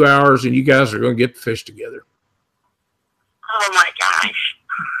for a few hours, and you guys are going to get to fish together. Oh my gosh!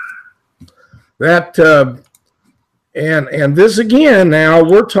 That and this again. Now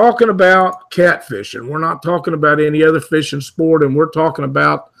we're talking about catfishing. We're not talking about any other fishing sport, and we're talking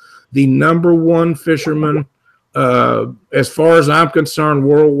about the #1 fisherman, as far as I'm concerned,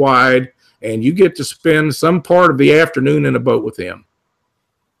 worldwide. And you get to spend some part of the afternoon in a boat with him.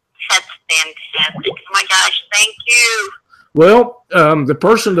 That's fantastic! Oh my gosh! Thank you. Well, the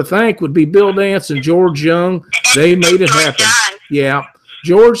person to thank would be Bill Dance and George Young. They made it happen. Yeah.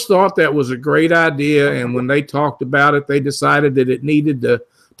 George thought that was a great idea, and when they talked about it, they decided that it needed to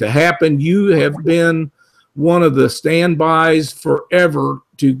happen. You have been one of the standbys forever.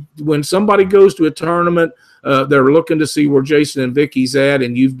 When somebody goes to a tournament, they're looking to see where Jason and Vicky's at,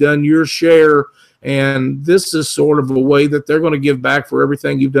 and you've done your share, and this is sort of a way that they're going to give back for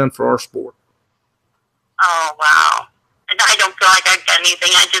everything you've done for our sport. Oh, wow. I don't feel like I've done anything.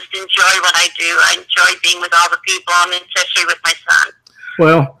 I just enjoy what I do. I enjoy being with all the people, and especially with my son.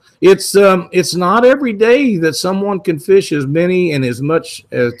 Well, it's not every day that someone can fish as many and as much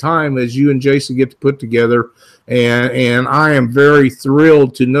time as you and Jason get to put together. And I am very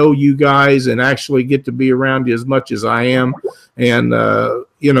thrilled to know you guys and actually get to be around you as much as I am. And,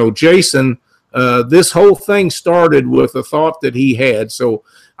 you know, Jason, this whole thing started with a thought that he had. So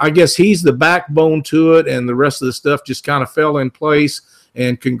I guess he's the backbone to it, and the rest of the stuff just kind of fell in place.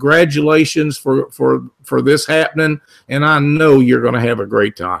 And congratulations for this happening. And I know you're going to have a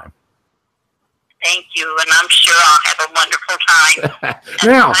great time. Thank you, and I'm sure I'll have a wonderful time.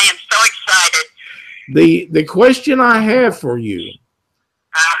 Now, I am so excited. The question I have for you,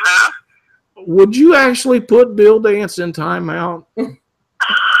 Uh-huh. would you actually put Bill Dance in timeout? I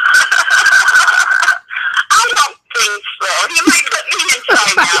don't think so. He might put me in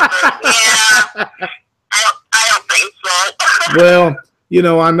timeout, but yeah, I don't think so. Well, you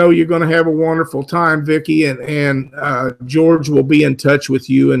know, I know you're going to have a wonderful time, Vicky, and George will be in touch with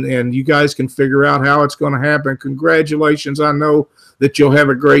you, and you guys can figure out how it's going to happen. Congratulations. I know that you'll have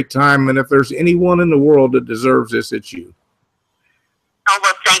a great time, and if there's anyone in the world that deserves this, it's you. Oh,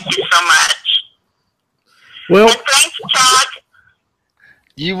 well, thank you so much. Well, And thanks, Todd.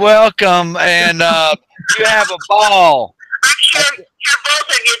 You're welcome, and you have a ball. I'm sure both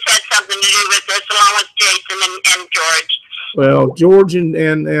of you had something to do with this, along with Jason and George. well, George and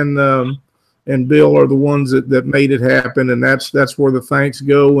Bill are the ones that made it happen, and that's where the thanks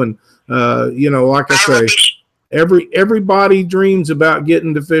go. And you know, like I say, everybody dreams about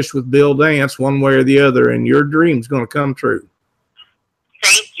getting to fish with Bill Dance one way or the other, and your dream's going to come true.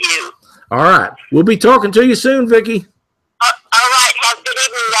 Thank you. All right. We'll be talking to you soon, Vicki. All right. Have a good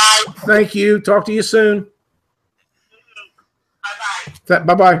evening, guys. Thank you. Talk to you soon. Bye-bye.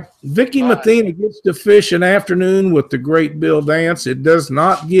 Bye-bye. Vicki Bye. Matheny gets to fish an afternoon with the great Bill Dance. It does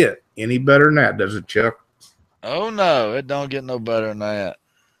not get any better than that, does it, Chuck? Oh no, it don't get no better than that.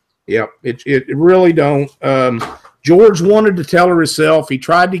 Yep, it really don't. George wanted to tell her himself. He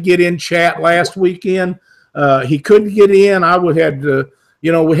tried to get in chat last weekend. He couldn't get in. I would have to,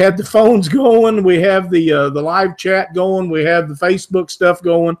 we had the phones going. We have the live chat going. We have the Facebook stuff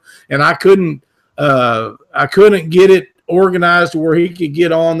going, and I couldn't get it organized to where he could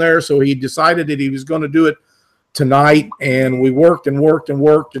get on there. So he decided that he was going to do it tonight, and we worked and worked and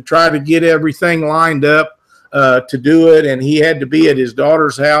worked to try to get everything lined up to do it. And he had to be at his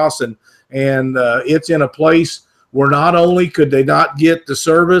daughter's house, and it's in a place where not only could they not get the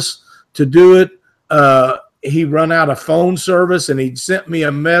service to do it, he run out of phone service, and he sent me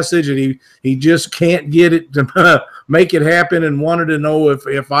a message, and he just can't get it to make it happen, and wanted to know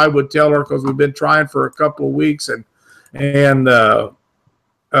if I would tell her, because we've been trying for a couple of weeks, and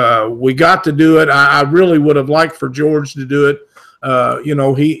we got to do it. I really would have liked for George to do it.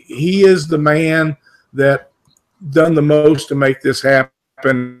 He is the man that done the most to make this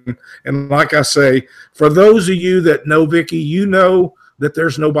happen. And like I say, for those of you that know Vicki, you know that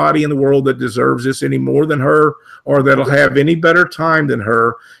there's nobody in the world that deserves this any more than her, or that'll have any better time than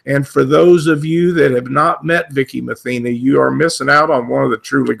her. And for those of you that have not met Vicki Matheny, you are missing out on one of the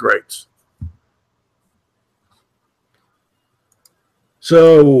truly greats.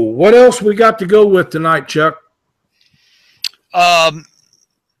 So what else we got to go with tonight, Chuck? The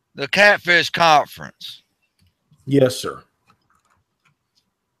Catfish Conference. Yes, sir.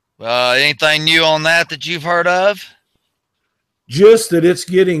 Anything new on that you've heard of? Just that it's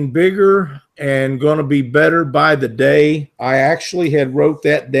getting bigger and going to be better by the day. I actually had wrote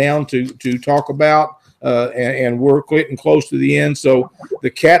that down to talk about, and we're getting close to the end. So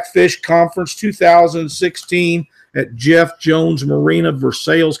the Catfish Conference 2016 at Jeff Jones Marina,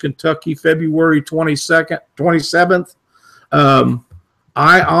 Versailles, Kentucky, February 27th.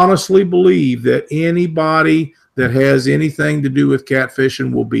 I honestly believe that anybody that has anything to do with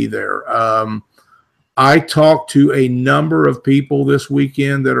catfishing will be there. I talked to a number of people this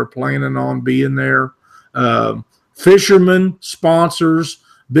weekend that are planning on being there. Fishermen, sponsors,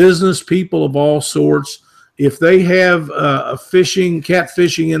 business people of all sorts. If they have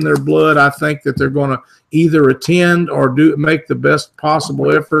catfishing in their blood, I think that they're going to either attend or make the best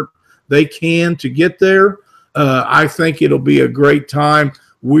possible effort they can to get there. I think it'll be a great time.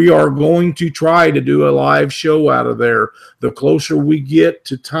 We are going to try to do a live show out of there. The closer we get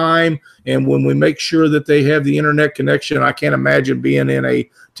to time, and when we make sure that they have the internet connection, I can't imagine being in a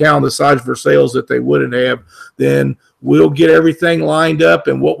town the size of Versailles that they wouldn't have, then we'll get everything lined up.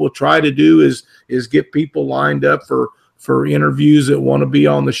 And what we'll try to do is get people lined up for interviews that want to be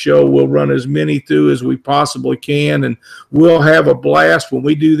on the show. We'll run as many through as we possibly can, and we'll have a blast when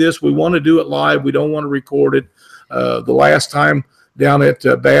we do this. We want to do it live. We don't want to record it. The last time down at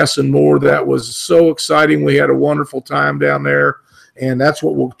Bass and Moore, that was so exciting. We had a wonderful time down there, and that's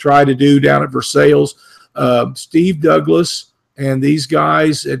what we'll try to do down at Versailles. Steve Douglas and these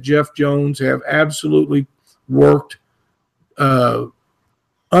guys at Jeff Jones have absolutely worked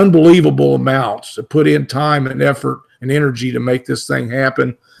unbelievable amounts to put in time and effort and energy to make this thing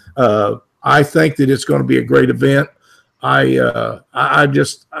happen. I think that it's going to be a great event. What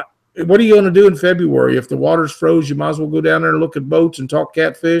are you going to do in February? If the water's froze, you might as well go down there and look at boats and talk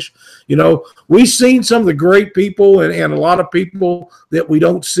catfish. We've seen some of the great people and a lot of people that we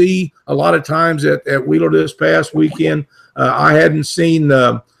don't see a lot of times at Wheeler this past weekend. I hadn't seen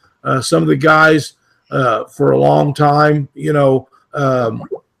some of the guys for a long time.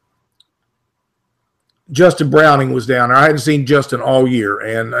 Justin Browning was down there. I hadn't seen Justin all year,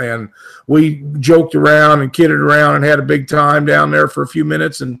 and we joked around and kidded around and had a big time down there for a few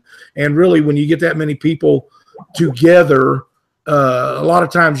minutes. And really, when you get that many people together, a lot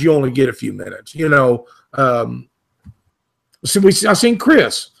of times you only get a few minutes. I seen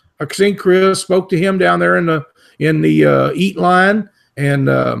Chris. Spoke to him down there in the eat line,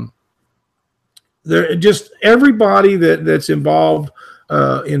 and there just everybody that's involved.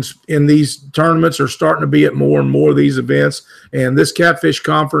 In these tournaments are starting to be at more and more of these events, and this Catfish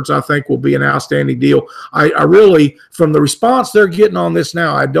Conference I think will be an outstanding deal. I really, from the response they're getting on this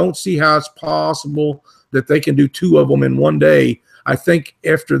now, I don't see how it's possible that they can do two of them in one day. I think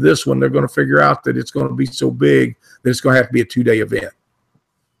after this one they're going to figure out that it's going to be so big that it's going to have to be a 2-day event.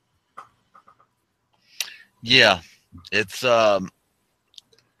 Yeah, it's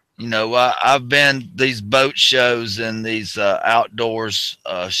you know, I've been these boat shows and these outdoors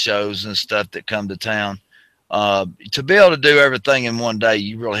shows and stuff that come to town. To be able to do everything in one day,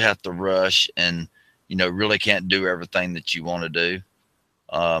 you really have to rush, and you know, really can't do everything that you want to do.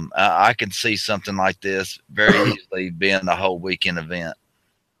 I can see something like this very easily being a whole weekend event.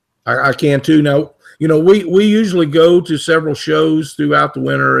 I can too. Now, you know, we usually go to several shows throughout the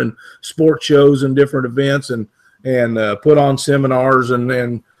winter and sport shows and different events and put on seminars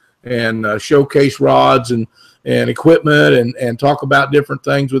and showcase rods and equipment and talk about different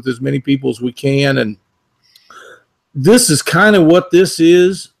things with as many people as we can. And this is kind of what this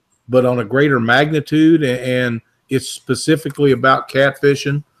is, but on a greater magnitude, and it's specifically about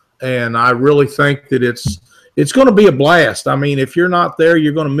catfishing. And I really think that it's going to be a blast. I mean, if you're not there,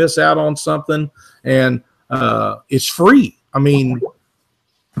 you're going to miss out on something, and it's free. I mean,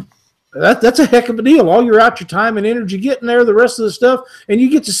 that's a heck of a deal. All your time and energy getting there, the rest of the stuff, and you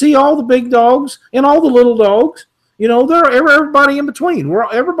get to see all the big dogs and all the little dogs. You know, everybody in between.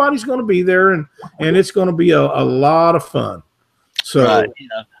 Everybody's going to be there, and it's going to be a lot of fun. So, right. You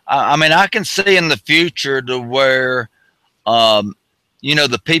know, I mean, I can see in the future to where, you know,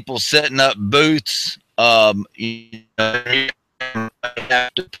 the people setting up booths, you know,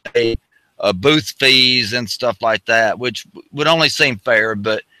 have to pay booth fees and stuff like that, which would only seem fair.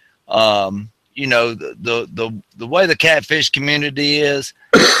 But you know, the way the catfish community is,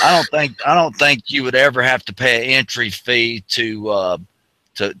 I don't think you would ever have to pay an entry fee to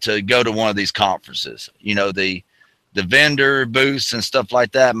go to one of these conferences. You know, the vendor booths and stuff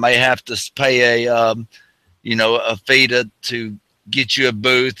like that may have to pay a you know, a fee to get you a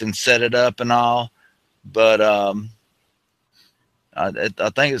booth and set it up and all. But I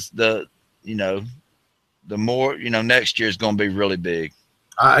think it's you know, the more, you know, next year is going to be really big.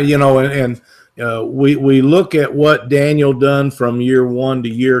 You know, and we look at what Daniel done from year 1 to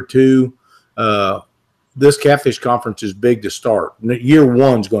year 2. This catfish conference is big to start. Year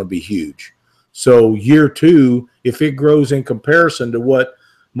 1 is going to be huge. So year 2, if it grows in comparison to what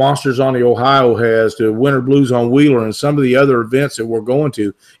Monsters on the Ohio has, to Winter Blues on Wheeler, and some of the other events that we're going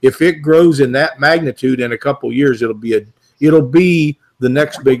to, if it grows in that magnitude in a couple of years, it'll be the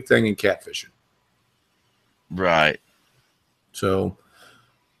next big thing in catfishing. Right. So,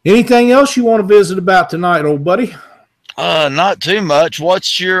 anything else you want to visit about tonight, old buddy? Not too much.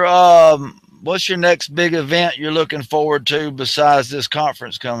 What's your next big event you're looking forward to besides this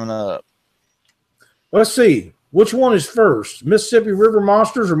conference coming up? Let's see. Which one is first, Mississippi River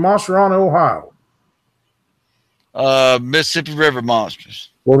Monsters or Monster on Ohio? Mississippi River Monsters.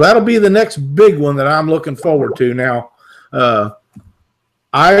 Well, that'll be the next big one that I'm looking forward to. Now,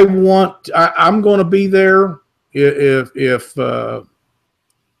 I'm going to be there if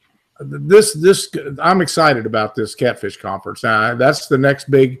I'm excited about this catfish conference. That's the next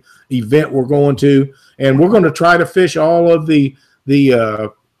big event we're going to, and we're going to try to fish all of the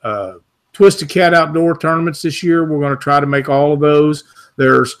Twisted Cat outdoor tournaments this year. We're going to try to make all of those.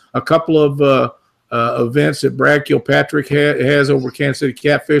 There's a couple of events that Brad Kilpatrick has over Kansas City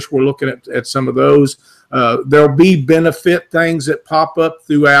Catfish. We're looking at some of those. There'll be benefit things that pop up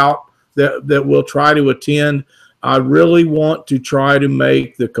throughout that we'll try to attend. I really want to try to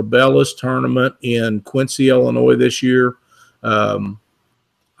make the Cabela's tournament in Quincy, Illinois this year.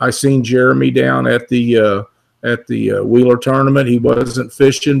 I seen Jeremy down at the Wheeler tournament. He wasn't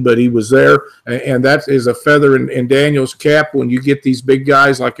fishing, but he was there, and that is a feather in Daniel's cap when you get these big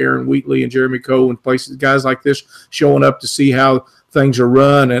guys like Aaron Wheatley and Jeremy Coe and places, guys like this showing up to see how things are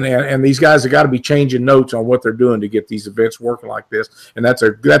run, and these guys have got to be changing notes on what they're doing to get these events working like this, and that's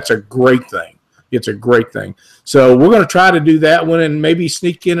a great thing. It's a great thing. So we're going to try to do that one and maybe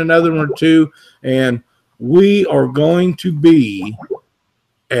sneak in another one or two, and we are going to be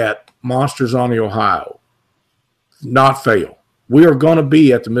at Monsters on the Ohio. Not fail. We are going to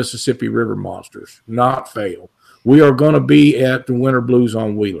be at the Mississippi River Monsters. Not fail. We are going to be at the Winter Blues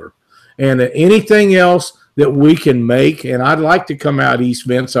on Wheeler. And anything else that we can make, and I'd like to come out east,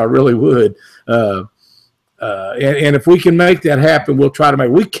 Vince, I really would. And if we can make that happen, we'll try to make.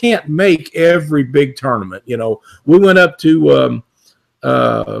 We can't make every big tournament. You know, we went up to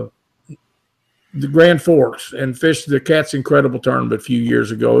the Grand Forks and fished the Cat's Incredible tournament a few years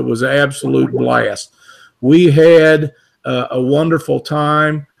ago. It was an absolute blast. We had a wonderful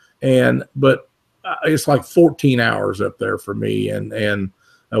time, but it's like 14 hours up there for me, and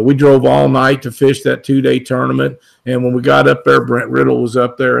we drove all night to fish that 2-day tournament. And when we got up there, Brent Riddle was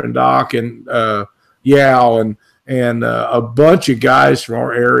up there, and Doc and Yao and a bunch of guys from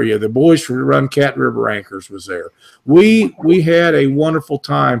our area. The boys from Run Cat River Anchors was there. We had a wonderful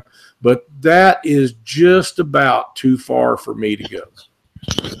time. but that is just about too far for me to go.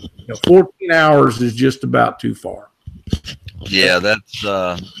 14 hours is just about too far. Yeah, that's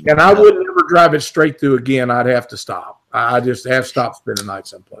and I would never drive it straight through again. I'd have to stop. I just have stopped spending the night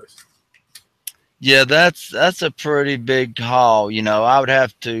someplace. Yeah, that's a pretty big haul. I would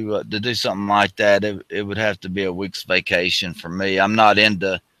have to do something like that. It would have to be a week's vacation for me. I'm not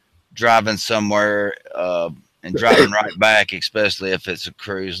into driving somewhere and driving right back, especially if it's a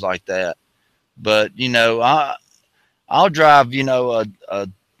cruise like that. But I'll drive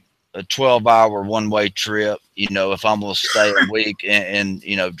a 12-hour one-way trip, if I'm going to stay a week and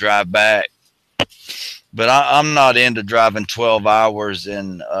drive back. But I'm not into driving 12 hours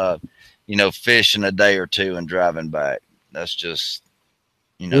and, fishing a day or two and driving back. That's just,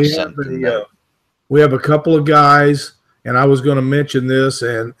 something. We have a couple of guys, and I was going to mention this,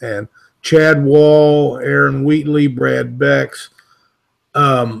 and Chad Wall, Aaron Wheatley, Brad Becks.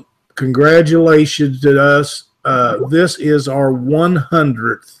 Congratulations to us. This is our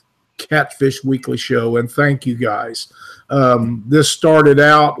 100th Catfish Weekly show, and thank you guys. This started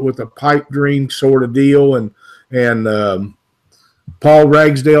out with a pipe dream sort of deal, and Paul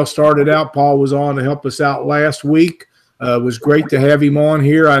Ragsdale started out. Paul was on to help us out last week. It was great to have him on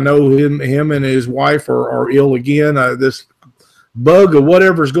here. I know him and his wife are ill again. This bug or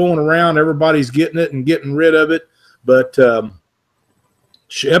whatever's going around, everybody's getting it and getting rid of it. But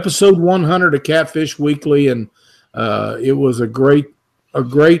episode 100 of Catfish Weekly, and it was a great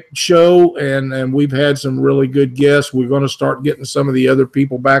show, and we've had some really good guests. We're going to start getting some of the other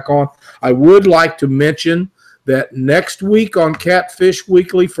people back on. I would like to mention that next week on Catfish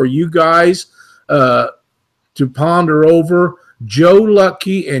Weekly, for you guys to ponder over, Joe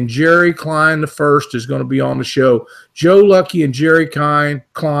Lucky and Jerry Klein the first is going to be on the show. Joe Lucky and Jerry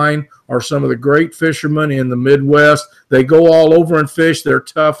Klein are some of the great fishermen in the Midwest. They go all over and fish. They're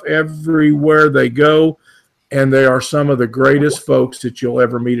tough everywhere they go. And they are some of the greatest folks that you'll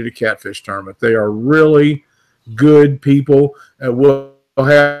ever meet at a catfish tournament. They are really good people. We'll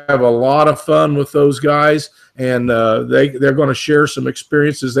have a lot of fun with those guys, and they're going to share some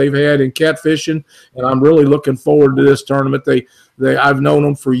experiences they've had in catfishing. And I'm really looking forward to this tournament. I've known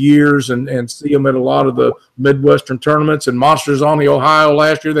them for years and see them at a lot of the Midwestern tournaments. And Monsters on the Ohio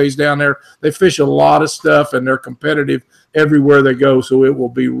last year, they's down there. They fish a lot of stuff, and they're competitive everywhere they go. So it will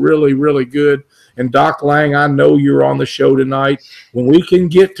be really, really good. And Doc Lang, I know you're on the show tonight. When we can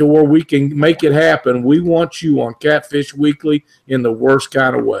get to where we can make it happen, we want you on Catfish Weekly in the worst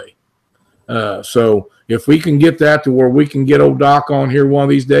kind of way. So if we can get that to where we can get old Doc on here one of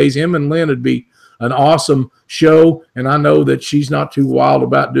these days, him and Lynn would be an awesome show. And I know that she's not too wild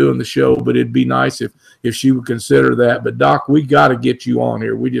about doing the show, but it'd be nice if she would consider that. But Doc, we got to get you on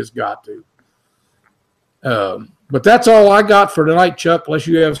here. We just got to. But that's all I got for tonight, Chuck, unless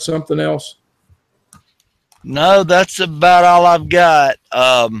you have something else. No, that's about all I've got.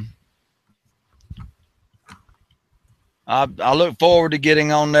 I look forward to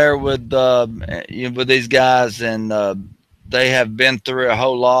getting on there with these guys, and they have been through a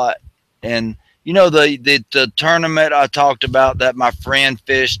whole lot. And the tournament I talked about that my friend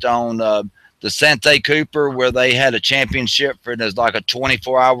fished on the Sante Cooper, where they had a championship for it. It was like a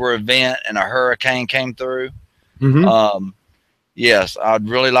 24-hour event, and a hurricane came through. Mm-hmm. Yes, I'd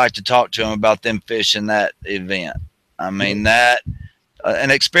really like to talk to them about them fishing that event. I mean, that an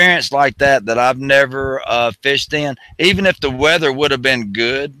experience like that I've never fished in, even if the weather would have been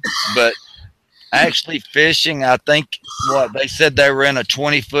good, but actually fishing, I think they said they were in a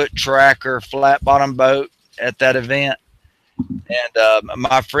 20-foot tracker flat bottom boat at that event. And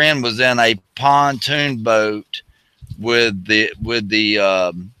my friend was in a pontoon boat with the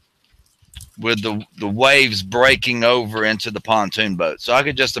waves breaking over into the pontoon boat. So I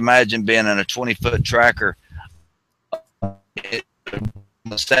could just imagine being in a 20-foot tracker,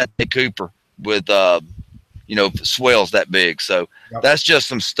 Sante Cooper with, swells that big. So that's just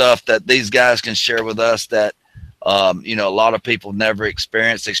some stuff that these guys can share with us that, a lot of people never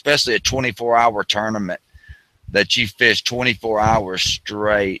experienced, especially a 24-hour tournament that you fish 24 hours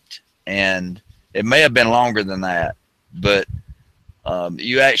straight. And it may have been longer than that, but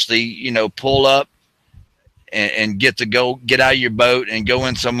you actually, pull up and get out of your boat and go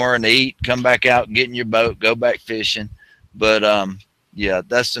in somewhere and eat, come back out, get in your boat, go back fishing. But, yeah,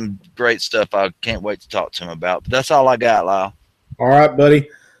 that's some great stuff. I can't wait to talk to him about. But that's all I got, Lyle. All right, buddy.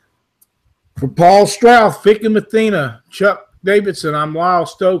 For Paul Strauss, Vicky Mathena, Chuck Davidson, I'm Lyle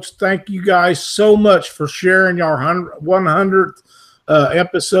Stokes. Thank you guys so much for sharing your 100th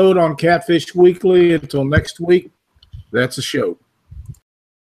episode on Catfish Weekly. Until next week, that's a show.